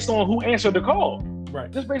just based on who answered the call. Right.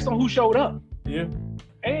 Just based on who showed up. Yeah.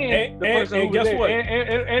 And the person who was guess there. what?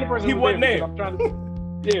 And the person he who wasn't there. there. I'm trying to,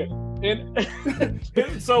 yeah. And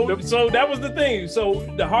so that was the thing. So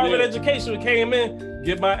the Harvard education came in,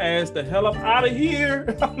 get my ass the hell up out of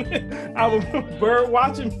here. I was bird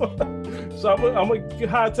watching. So I'm gonna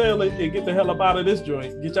hightail it and get the hell up out of this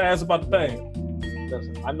joint. Get your ass about the thing.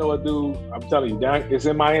 Listen, I know a dude, I'm telling you, it's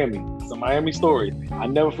in Miami. It's a Miami story. I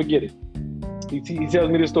never forget it. He tells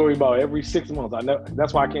me this story about every 6 months.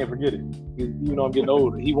 That's why I can't forget it. You know, I'm getting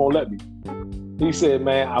older. He won't let me. He said,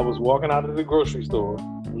 man, I was walking out of the grocery store.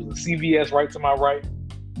 There was a CVS right to my right,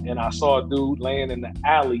 and I saw a dude laying in the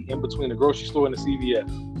alley in between the grocery store and the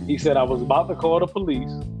CVS. He said, I was about to call the police,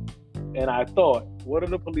 and I thought, what are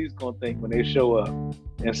the police gonna think when they show up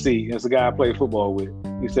and see it's a guy I play football with?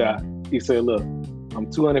 He said, look, I'm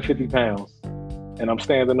 250 pounds, and I'm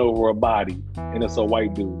standing over a body, and it's a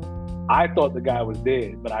white dude. I thought the guy was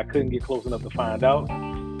dead, but I couldn't get close enough to find out.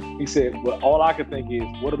 He said, well, all I could think is,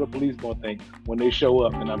 what are the police gonna think when they show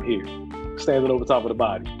up and I'm here, standing over top of the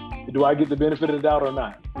body? Do I get the benefit of the doubt or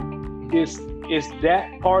not? It's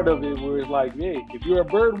that part of it where it's like, hey, if you're a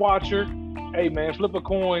bird watcher, hey man, flip a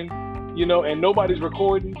coin, you know, and nobody's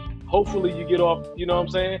recording, Hopefully you get off, you know what I'm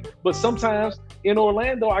saying? But sometimes in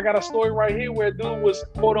Orlando, I got a story right here where a dude was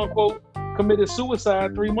quote unquote committed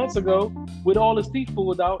suicide 3 months ago with all his teeth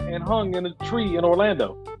pulled out and hung in a tree in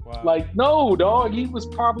Orlando. Wow. Like, no, dog, he was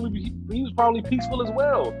probably peaceful as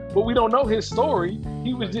well, but we don't know his story.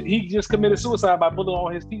 He just committed suicide by pulling all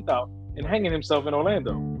his teeth out and hanging himself in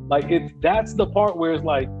Orlando. Like, that's the part where it's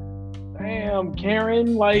like, damn,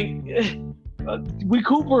 Karen, like, we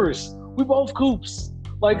Coopers, we both Coops.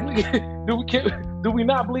 Like, do we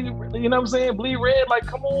not bleed? You know what I'm saying? Bleed red. Like,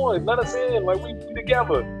 come on, let us in. Like, we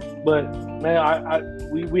together. But man,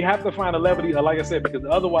 we have to find a levity. Like I said, because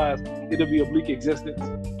otherwise it'll be a bleak existence.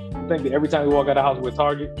 I think that every time we walk out of the house, we're a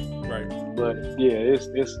target. Right. But yeah,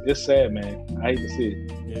 it's sad, man. I hate to see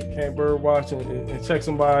it. Yeah, can't bird watch and check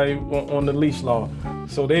somebody on the leash law.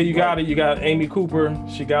 So there you got it. You got Amy Cooper.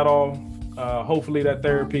 She got off. Hopefully that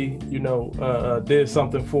therapy, did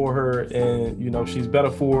something for her, and she's better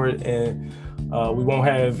for it, and we won't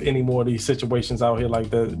have any more of these situations out here like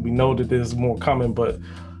that. We know that there's more coming, but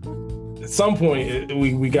at some point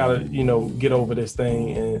we gotta get over this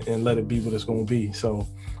thing and let it be what it's going to be. So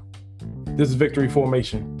this is Victory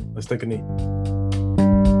Formation. Let's take a knee.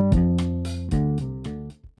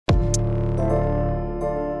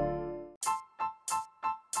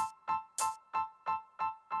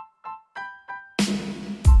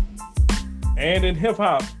 And in hip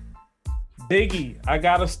hop, Biggie, I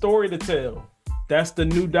Got a Story to Tell. That's the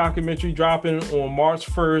new documentary dropping on March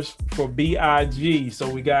 1st for B.I.G. So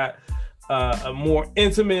we got a more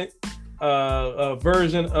intimate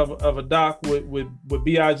version of a doc with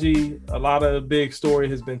B.I.G. A lot of the big story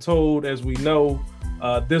has been told, as we know.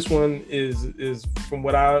 This one is from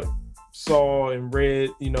what I saw and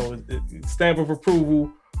read, stamp of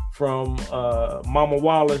approval from Mama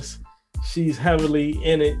Wallace. She's heavily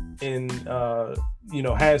in it, and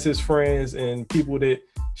has his friends and people that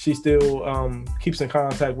she still keeps in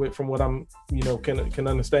contact with, from what I'm can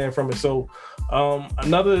understand from it. So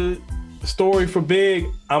another story for Big.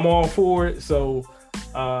 I'm all for it. So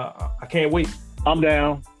I can't wait. I'm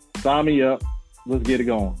down. Sign me up. Let's get it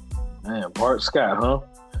going. Man, Bart Scott, huh?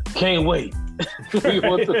 Can't wait.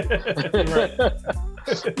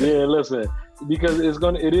 Yeah, listen. Because it is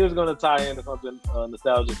gonna tie into something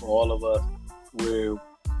nostalgic for all of us, where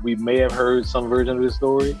we may have heard some version of this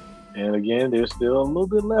story, and again, there's still a little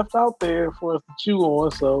bit left out there for us to chew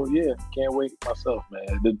on. So yeah, can't wait myself,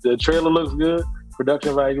 man. The trailer looks good,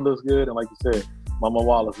 production value looks good, and like you said, Mama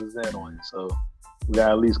Wallace is in on it, so we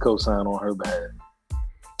got at least co-sign on her behalf.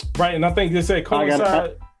 Right, and I think this said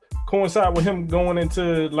coincide with him going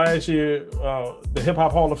into last year, the Hip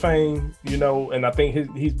Hop Hall of Fame, and I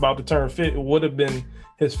think he's about to turn 50. It would have been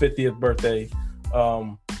his 50th birthday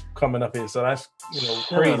coming up here. So that's,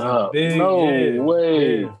 crazy. Big, no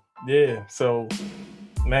way. Yeah. So,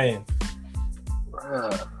 man.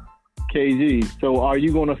 KG, so are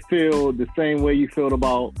you going to feel the same way you felt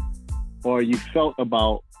about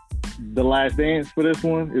The Last Dance for this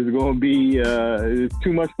one? Is it going to be is it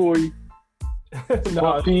too much for you?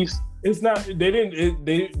 No, it's not. They didn't.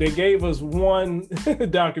 They gave us one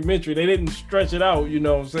documentary. They didn't stretch it out. You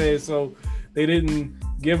know what I'm saying? So they didn't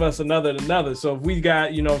give us another. So if we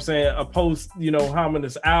got, a post,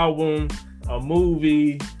 hominous album, a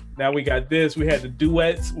movie. Now we got this. We had the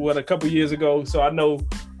duets a couple years ago. So I know,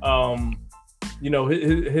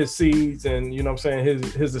 his seeds and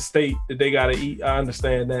his estate that they got to eat. I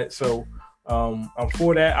understand that. So. I'm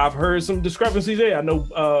for that. I've heard some discrepancies there. I know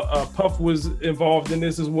Puff was involved in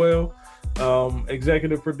this as well.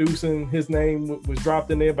 Executive producing, his name was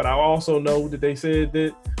dropped in there, but I also know that they said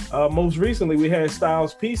that most recently we had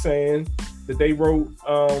Styles P saying that they wrote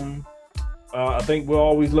I think We'll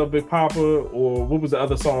Always Love Big Papa, or what was the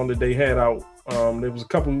other song that they had out? There was a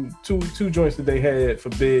couple, two joints that they had for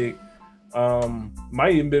Big.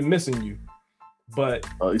 Might even been Missing You. But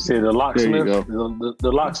you said the locksmith,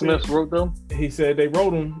 the locksmiths wrote them. He said they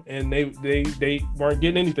wrote them, and they weren't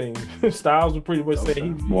getting anything. Styles would pretty much say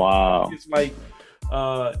wow. It's like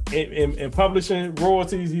in publishing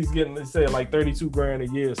royalties, he's getting like $32,000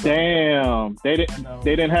 a year. So. Damn, they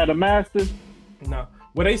didn't have the masters. No,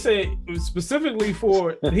 well they said specifically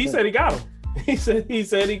for. He said he got them. He said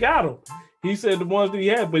he got them. He said the ones that he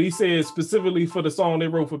had, but he said specifically for the song they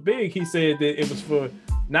wrote for Big. He said that it was for.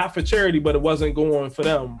 Not for charity, but it wasn't going for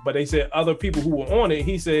them. But they said other people who were on it,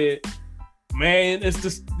 he said, man, it's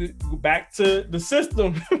just back to the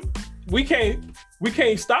system. we can't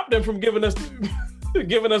stop them from giving us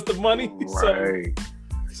the money. Right.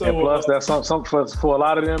 So and plus that's some for a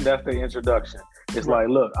lot of them, that's their introduction. It's right.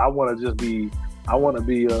 Like, look, I want to be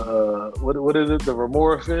what is it, the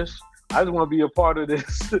remora fish? I just want to be a part of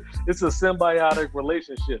this. It's a symbiotic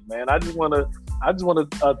relationship, man. I just want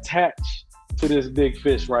to attach to this big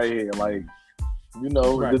fish right here. Like, you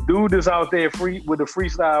know, Right. the dude is out there free with the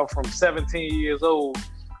freestyle from 17 years old.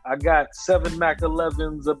 I got 7 Mac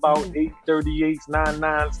 11s, about 8 38s, 9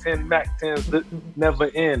 9s, 10 Mac 10s that never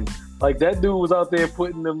end. Like, that dude was out there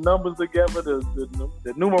putting them numbers together,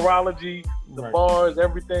 the numerology, the Right. bars,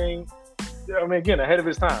 everything. I mean, again, ahead of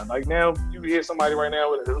his time. Like, now you hear somebody right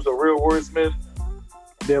now who's a real wordsmith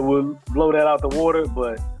that will blow that out the water,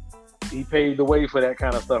 but he paved the way for that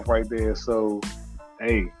kind of stuff right there. So,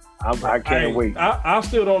 hey, I can't wait. I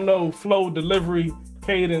still don't know flow, delivery,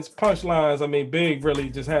 cadence, punchlines. I mean, Big really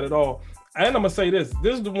just had it all. And I'm gonna say this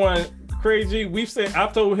is the one, Crazy.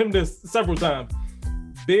 I've told him this several times.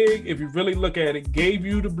 Big, if you really look at it, gave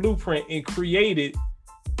you the blueprint and created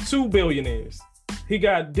 2 billionaires. He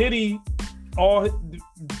got Diddy.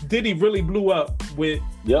 Diddy really blew up with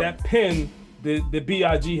that pen that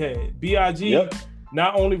B.I.G. had. B.I.G.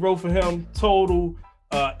 not only wrote for him, Total,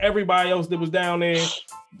 everybody else that was down there,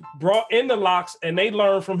 brought in the locks, and they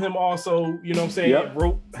learned from him also. You know what I'm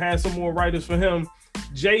saying? Had some more writers for him.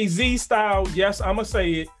 Jay-Z style, yes, I'm gonna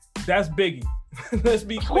say it. That's Biggie. Let's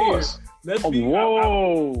be clear. Let's be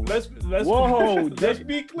whoa. Let's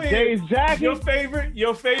be clear. Jay's jacket.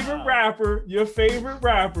 Your favorite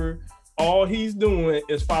rapper. All he's doing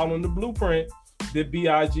is following the blueprint that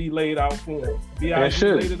B.I.G. laid out for him. B.I.G.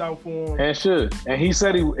 laid it out for him. And he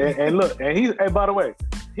said and by the way,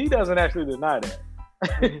 he doesn't actually deny that.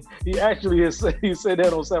 He actually he said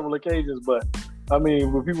that on several occasions. But I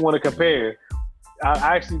mean, when people want to compare,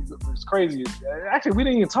 it's crazy. Actually, we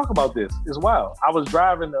didn't even talk about this. It's wild. I was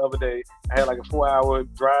driving the other day. I had like a 4-hour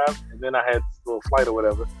drive, and then I had a little flight or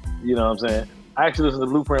whatever. You know what I'm saying? I actually listened to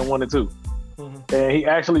Blueprint 1 and 2. Mm-hmm. And he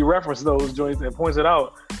actually referenced those joints and points it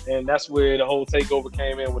out. And that's where the whole takeover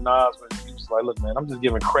came in with Nas. When he was like, look, man, I'm just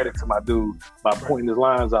giving credit to my dude by pointing his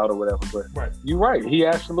lines out or whatever. But you're right. He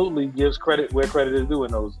absolutely gives credit where credit is due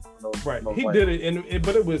in those right. those he lines. did it,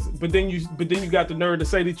 but then you got the nerve to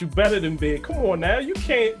say that you better than Big. Come on now. You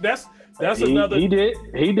can't. That's another. He did.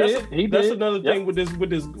 That's another thing with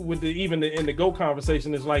the even in the GOAT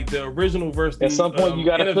conversation is like the original versus the at some point you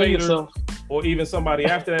gotta feel yourself. Or even somebody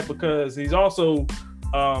after that, because he's also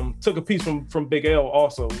took a piece from Big L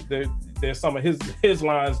also. There's some of his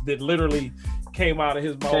lines that literally came out of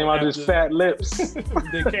his mouth. Came out of his fat lips.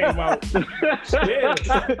 They came out. Yeah.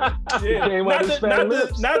 Came out his fat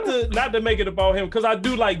lips. Not to make it about him, because I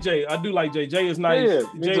do like Jay. Jay is nice. Yeah,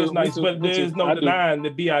 Jay is nice, but there's no denying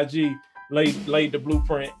that B.I.G. laid the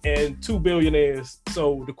blueprint and 2 billionaires.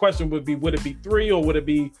 So the question would be, would it be 3 or would it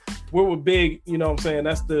be, where would Big, you know what I'm saying?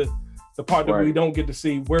 That's the part that we don't get to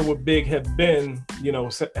see. Where would Big have been, you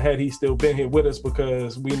know, had he still been here with us,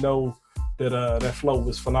 because we know that that flow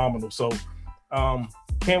was phenomenal. So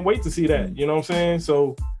can't wait to see that, you know what I'm saying?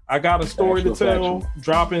 So I got a story to tell,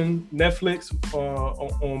 dropping Netflix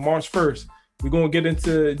on March 1st. We're going to get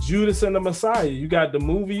into Judas and the Messiah. You got the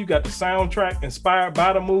movie, you got the soundtrack inspired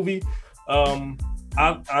by the movie.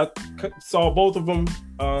 I saw both of them.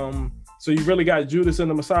 So you really got Judas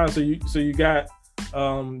and the Messiah. So you got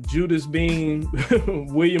Judas being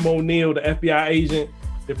William O'Neill, the FBI agent,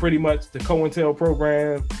 that pretty much the COINTEL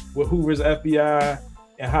program with Hoover's FBI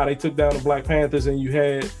and how they took down the Black Panthers. And you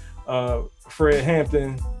had Fred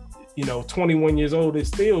Hampton, you know, 21 years old. It's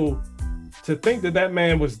still, to think that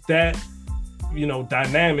man was that, you know,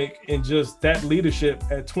 dynamic and just that leadership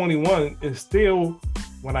at 21 is still,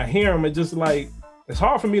 when I hear him, it's just like, it's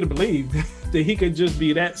hard for me to believe that he could just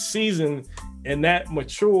be that seasoned and that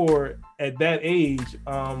mature at that age.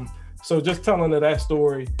 So just telling her that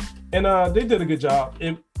story, and they did a good job.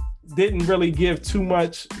 It didn't really give too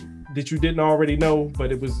much that you didn't already know,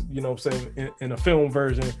 but it was, you know what I'm saying, in a film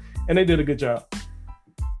version, and they did a good job.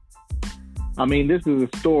 I mean, this is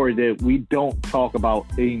a story that we don't talk about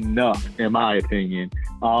enough, in my opinion.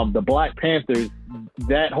 The Black Panthers,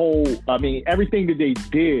 everything that they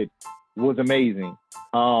did was amazing.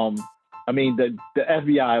 I mean, the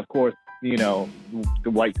FBI, of course, you know,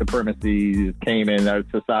 the white supremacy came in our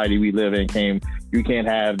society we live in, you can't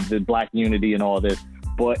have the Black unity and all this.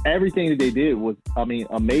 But everything that they did was, I mean,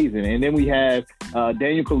 amazing. And then we had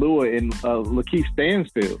Daniel Kaluuya and Lakeith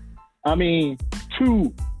Stanfield. I mean,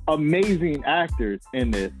 2 amazing actors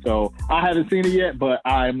in this. So I haven't seen it yet, but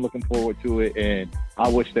I'm looking forward to it, and I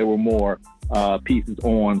wish there were more pieces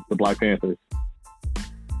on the Black Panthers.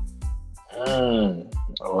 Well,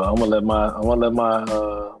 I'm gonna let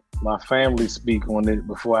my family speak on it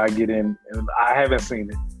before I get in. I haven't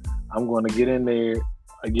seen it. I'm going to get in there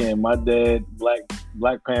again. My dad,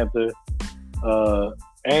 Black Panther,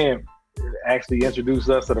 and actually introduced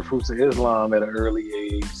us to the fruits of Islam at an early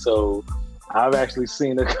age. So I've actually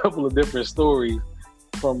seen a couple of different stories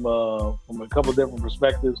from a couple of different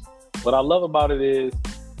perspectives. What I love about it is,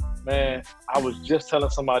 man, I was just telling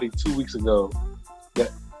somebody 2 weeks ago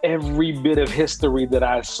that every bit of history that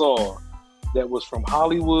I saw that was from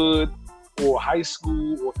Hollywood or high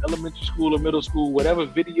school or elementary school or middle school, whatever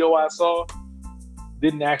video I saw,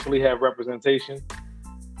 didn't actually have representation.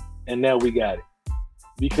 And now we got it.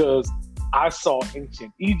 Because I saw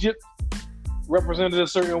ancient Egypt represented a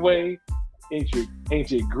certain way,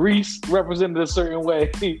 ancient Greece represented a certain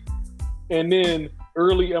way, and then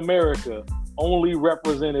early America only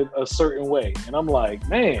represented a certain way. And I'm like,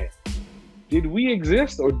 man, did we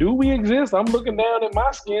exist or do we exist? I'm looking down at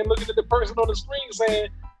my skin, looking at the person on the screen saying,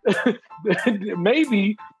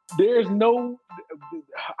 maybe there's no,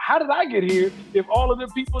 how did I get here if all of the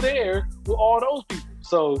people there were all those people?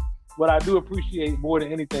 So what I do appreciate more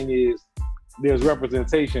than anything is there's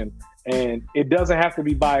representation, and it doesn't have to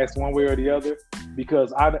be biased one way or the other,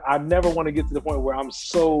 because I never want to get to the point where I'm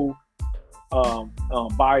so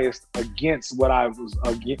biased against what I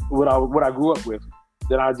grew up with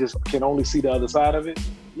that I just can only see the other side of it.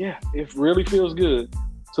 Yeah, it really feels good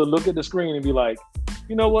to look at the screen and be like,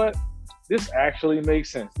 you know what? This actually makes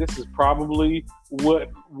sense. This is probably what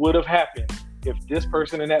would have happened if this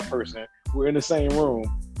person and that person were in the same room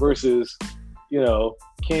versus,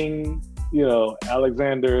 King,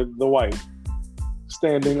 Alexander the White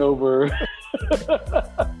standing over,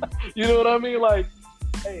 you know what I mean? Like,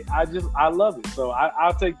 hey, I love it. So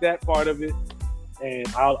I'll take that part of it, and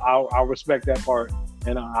I'll respect that part,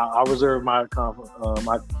 and I'll reserve my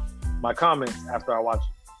comments after I watch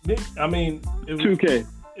it. I mean, 2K.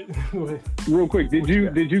 Real quick, did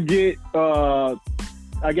you get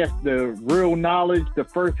I guess the real knowledge, the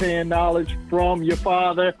first-hand knowledge from your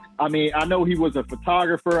father? I mean, I know he was a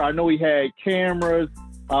photographer. I know he had cameras.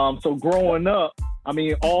 So growing up, I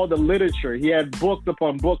mean, all the literature, he had books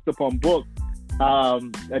upon books upon books.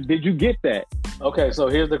 Did you get that? Okay, so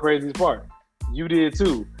here's the craziest part. You did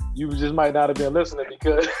too. You just might not have been listening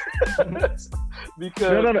because no. He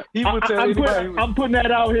would tell anybody. I'm putting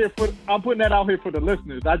that out here for the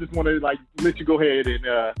listeners. I just want to let you go ahead and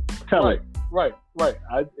tell it. Right.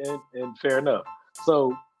 And fair enough.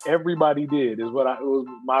 So everybody did is what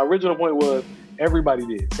my original point was. Everybody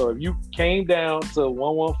did. So if you came down to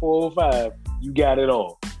 11405, you got it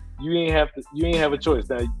all. You ain't have a choice.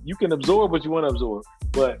 Now you can absorb what you want to absorb,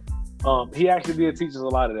 but he actually did teach us a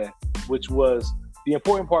lot of that, which was the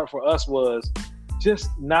important part for us was just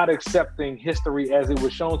not accepting history as it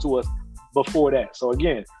was shown to us before that. So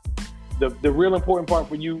again, the real important part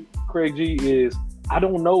for you, Craig G, is I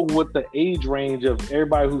don't know what the age range of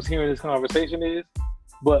everybody who's hearing this conversation is,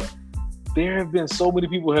 but there have been so many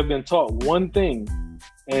people who have been taught one thing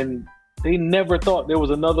and they never thought there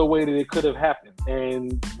was another way that it could have happened.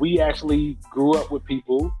 And we actually grew up with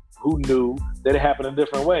people who knew that it happened a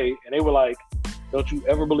different way. And they were like, don't you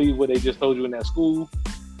ever believe what they just told you in that school,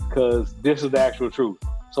 because this is the actual truth.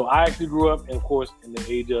 So I actually grew up, and of course, in the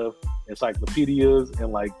age of encyclopedias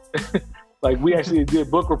and like we actually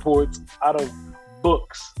did book reports out of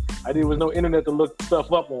books. There was no internet to look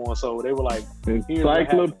stuff up on, so they were like,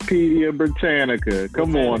 Encyclopedia Britannica.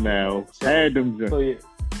 Come on now. Add them.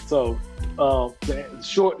 So the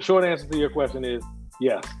short answer to your question is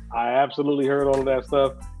yes, I absolutely heard all of that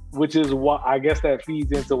stuff, which is why I guess that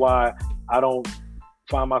feeds into why I don't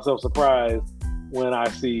find myself surprised when I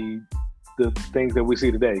see the things that we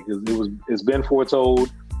see today, because it's been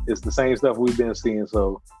foretold. It's the same stuff we've been seeing.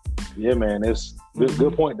 So yeah, man, it's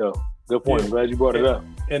good point though. Good point. Yeah. I'm glad you brought it up.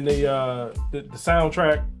 And the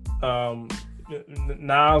soundtrack,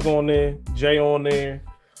 Nas on there, Jay on there.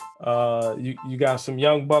 You got some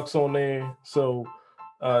Young Bucks on there. So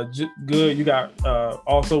good. You got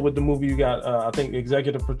also with the movie, you got I think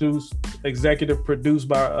executive produced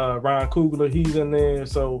by Ryan Coogler. He's in there.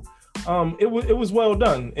 So it was well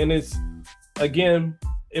done. And it's, again,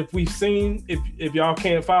 if y'all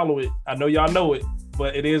can't follow it, I know y'all know it,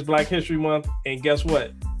 but it is Black History Month, and guess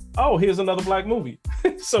what? Oh, here's another black movie.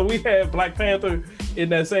 So we had Black Panther in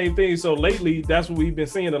that same thing. So lately, that's what we've been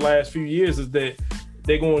seeing the last few years, is that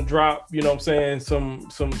they're going to drop, you know what I'm saying,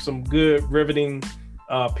 some good riveting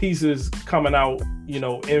pieces coming out,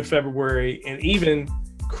 in February, and even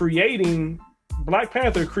Black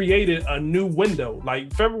Panther created a new window.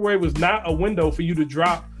 Like, February was not a window for you to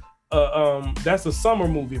drop. That's a summer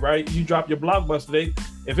movie, right? You drop your blockbuster.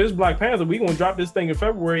 If it's Black Panther, we're going to drop this thing in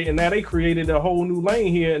February, and now they created a whole new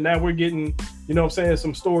lane here, and now we're getting,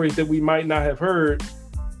 some stories that we might not have heard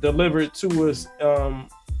delivered to us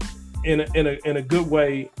in a good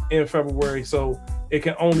way in February. So it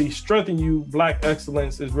can only strengthen you. Black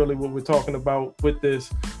excellence is really what we're talking about with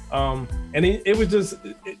this. And it was just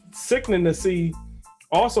sickening to see.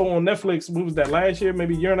 Also on Netflix, what was that, last year,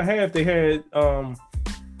 maybe a year and a half, they had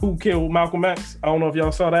Who Killed Malcolm X. I don't know if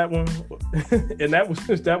y'all saw that one. And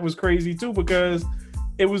that was crazy too, because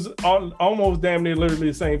it was almost damn near literally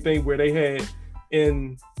the same thing, where they had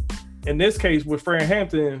in this case with Fred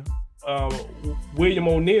Hampton, William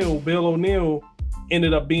O'Neill, Bill O'Neill,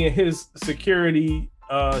 ended up being his security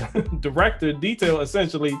director, detail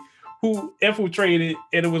essentially, who infiltrated,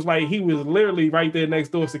 and it was like he was literally right there next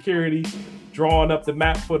door security, drawing up the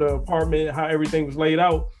map for the apartment, how everything was laid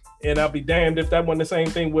out. And I'll be damned if that wasn't the same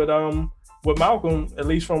thing with Malcolm, at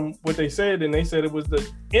least from what they said. And they said it was the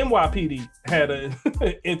NYPD had an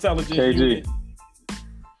intelligence unit.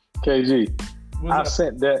 KG. I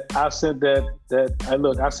sent that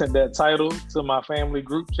title to my family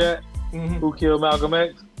group chat. Mm-hmm. Who Killed Malcolm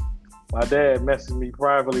X? My dad messaged me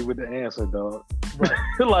privately with the answer, dog. Right.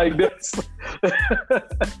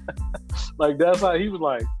 Like that's how he was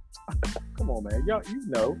like, come on, man, y'all, you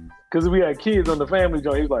know, because we had kids on the family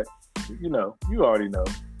joint. He was like, you know, you already know.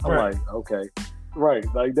 I'm right. Like, okay, right,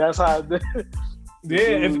 like that's how.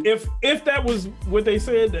 Yeah, if that was what they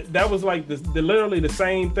said, that was like the literally the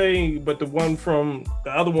same thing, but the one from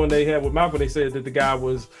the other one they had with Malcolm, they said that the guy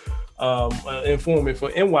was an informant for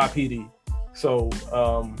NYPD. So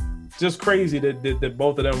just crazy that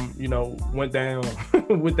both of them, you know, went down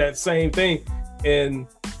with that same thing. And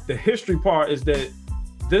the history part is that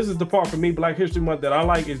this is the part for me, Black History Month, that I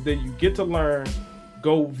like, is that you get to learn,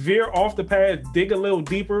 go veer off the path, dig a little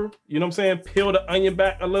deeper, you know what I'm saying? Peel the onion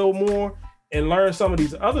back a little more and learn some of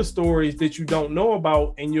these other stories that you don't know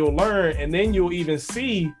about, and you'll learn, and then you'll even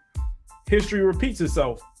see history repeats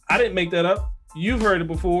itself. I didn't make that up. You've heard it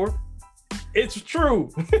before. It's true.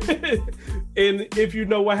 And if you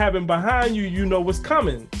know what happened behind you, you know what's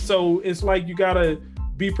coming. So it's like you gotta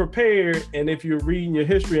be prepared. And if you're reading your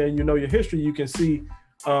history and you know your history, you can see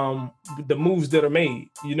the moves that are made.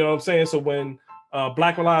 You know what I'm saying? So when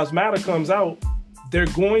Black Lives Matter comes out, they're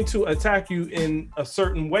going to attack you in a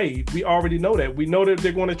certain way. We already know that. We know that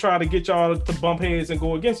they're going to try to get y'all to bump heads and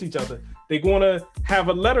go against each other. They're going to have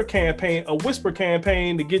a letter campaign, a whisper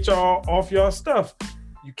campaign to get y'all off your stuff.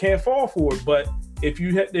 You can't fall for it. But if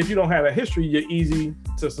you don't have a history, you're easy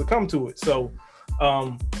to succumb to it. So,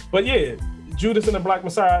 but yeah, Judas and the Black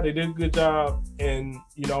Messiah, they did a good job. And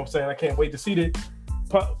you know what I'm saying? I can't wait to see that.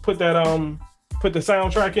 Put that put the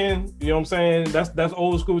soundtrack in, you know what I'm saying? That's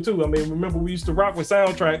old school too. I mean, remember we used to rock with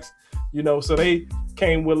soundtracks, you know, so they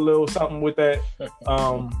came with a little something with that.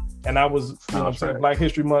 And I was, you know what I'm saying, Black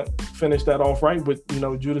History Month finished that off right with, you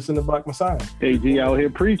know, Judas and the Black Messiah. AG out here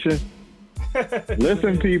preaching.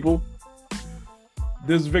 Listen, people.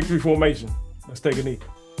 This is Victory Formation. Let's take a knee.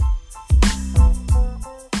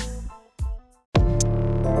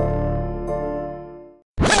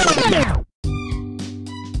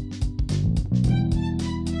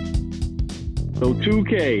 So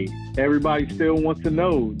 2K, everybody still wants to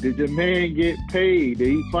know, did your man get paid? Did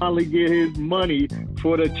he finally get his money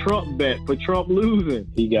for the Trump bet, for Trump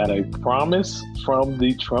losing? He got a promise from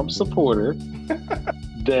the Trump supporter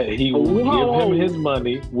that he will give him his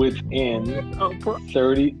money within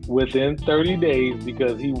 30 days,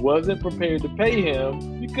 because he wasn't prepared to pay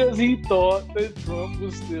him because he thought that Trump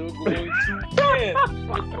was still going to win.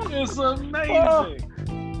 It's amazing. Wow.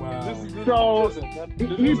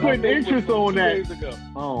 He put interest on that.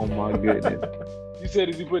 Oh my goodness. You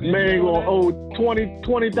said he put interest man on gonna owe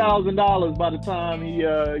 $20,000 by the time he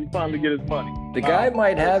finally get his money. The guy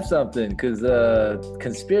might have something, because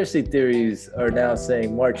conspiracy theories are now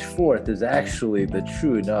saying March 4th is actually the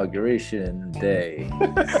true inauguration day.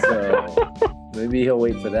 So maybe he'll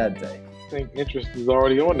wait for that day. I think interest is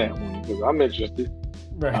already on that one, because I'm interested.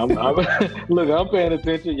 Right. Look, I'm paying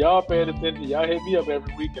attention. Y'all paying attention. Y'all hit me up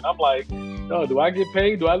every week, and I'm like, no, do I get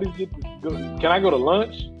paid? Do I at least get to go? Can I go to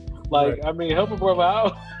lunch? Like, right. I mean, help a brother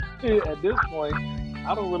out. At this point,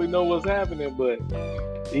 I don't really know what's happening, but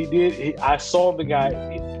he did. I saw the guy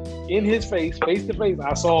in his face to face.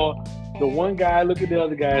 I saw the one guy look at the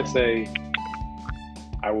other guy and say,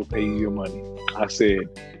 I will pay you your money. I said,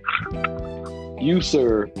 you,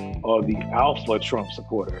 sir, are the alpha Trump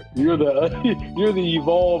supporter. You're the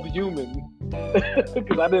evolved human.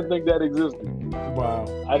 Because I didn't think that existed. Wow.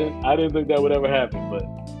 I didn't think that would ever happen, but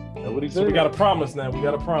That's what he So said. we got a promise now. We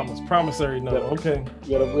got a promise. Promissory note. Okay.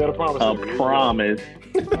 We got a promise. A promise.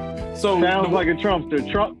 So Sounds like a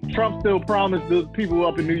Trumpster. Trump still promised the people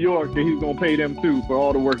up in New York that he's gonna pay them too for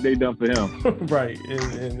all the work they done for him. right,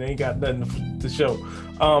 and they ain't got nothing to show.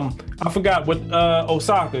 I forgot what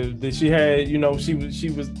Osaka that she had. You know, she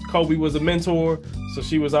was Kobe was a mentor, so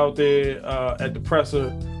she was out there at the presser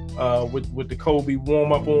with the Kobe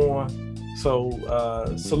warm up on. So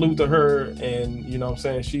salute to her, and you know what I'm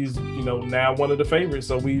saying, she's now one of the favorites.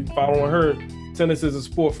 So we following her. Tennis is a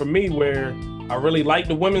sport for me where I really like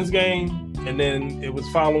the women's game, and then it was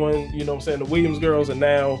following, you know what I'm saying, the Williams girls, and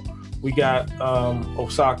now we got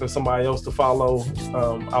Osaka, somebody else to follow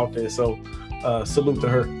out there. So salute to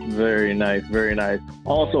her. Very nice, very nice.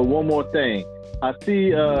 Also, one more thing. I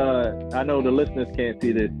see, I know the listeners can't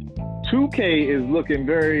see this. 2K is looking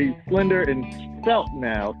very slender and svelte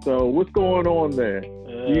now. So what's going on there?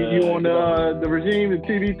 You on the regime, the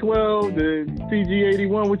TB12, the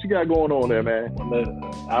CG81? What you got going on there, man?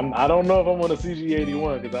 I don't know if I'm on the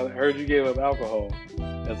CG81 because I heard you gave up alcohol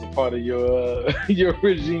as a part of your your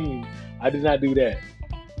regime. I did not do that.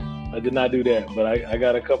 But I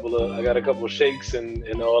got a couple of shakes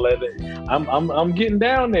and all that. I'm getting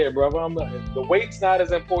down there, brother. The weight's not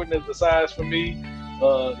as important as the size for me.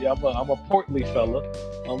 I'm a portly fella.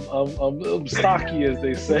 I'm stocky, as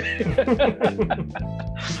they say.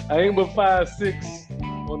 I ain't but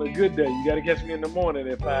 5'6" on a good day. You got to catch me in the morning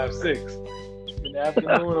at 5'6". In the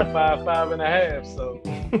afternoon, I'm 5'5.5". So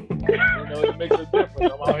it makes a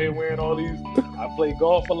difference. I'm out here wearing all these. I play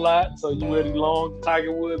golf a lot, so you wear these long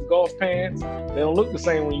Tiger Woods golf pants. They don't look the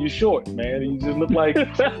same when you're short, man. You just look like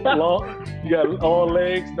long. You got all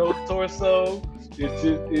legs, no torso. It's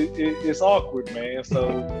just it's awkward, man.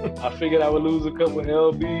 So I figured I would lose a couple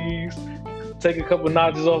lbs, take a couple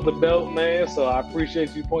notches off the belt, man. So I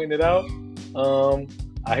appreciate you pointing it out.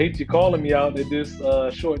 I hate you calling me out at this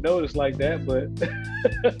short notice like that, but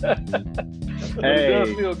hey, it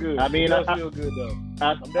does feel good. I mean, it does feel good though.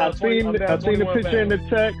 I seen the picture in the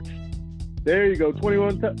text. There you go,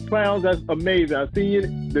 21 pounds. That's amazing. I seen you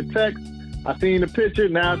the text. I seen the picture.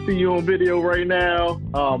 Now I see you on video right now.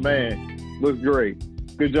 Oh man. Looks great.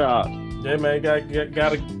 Good job. Yeah, man. Gotta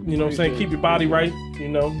you know what I'm saying, keep your body right,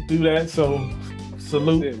 do that. So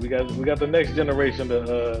salute. We got the next generation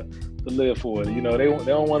to live for. They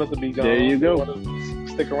don't want us to be gone. There you go. They want us to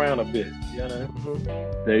stick around a bit.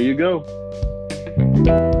 Mm-hmm. There you go.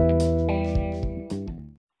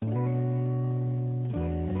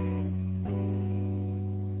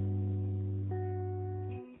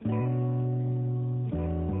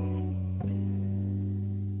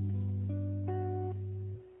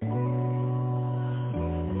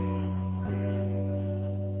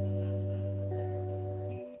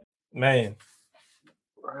 Man.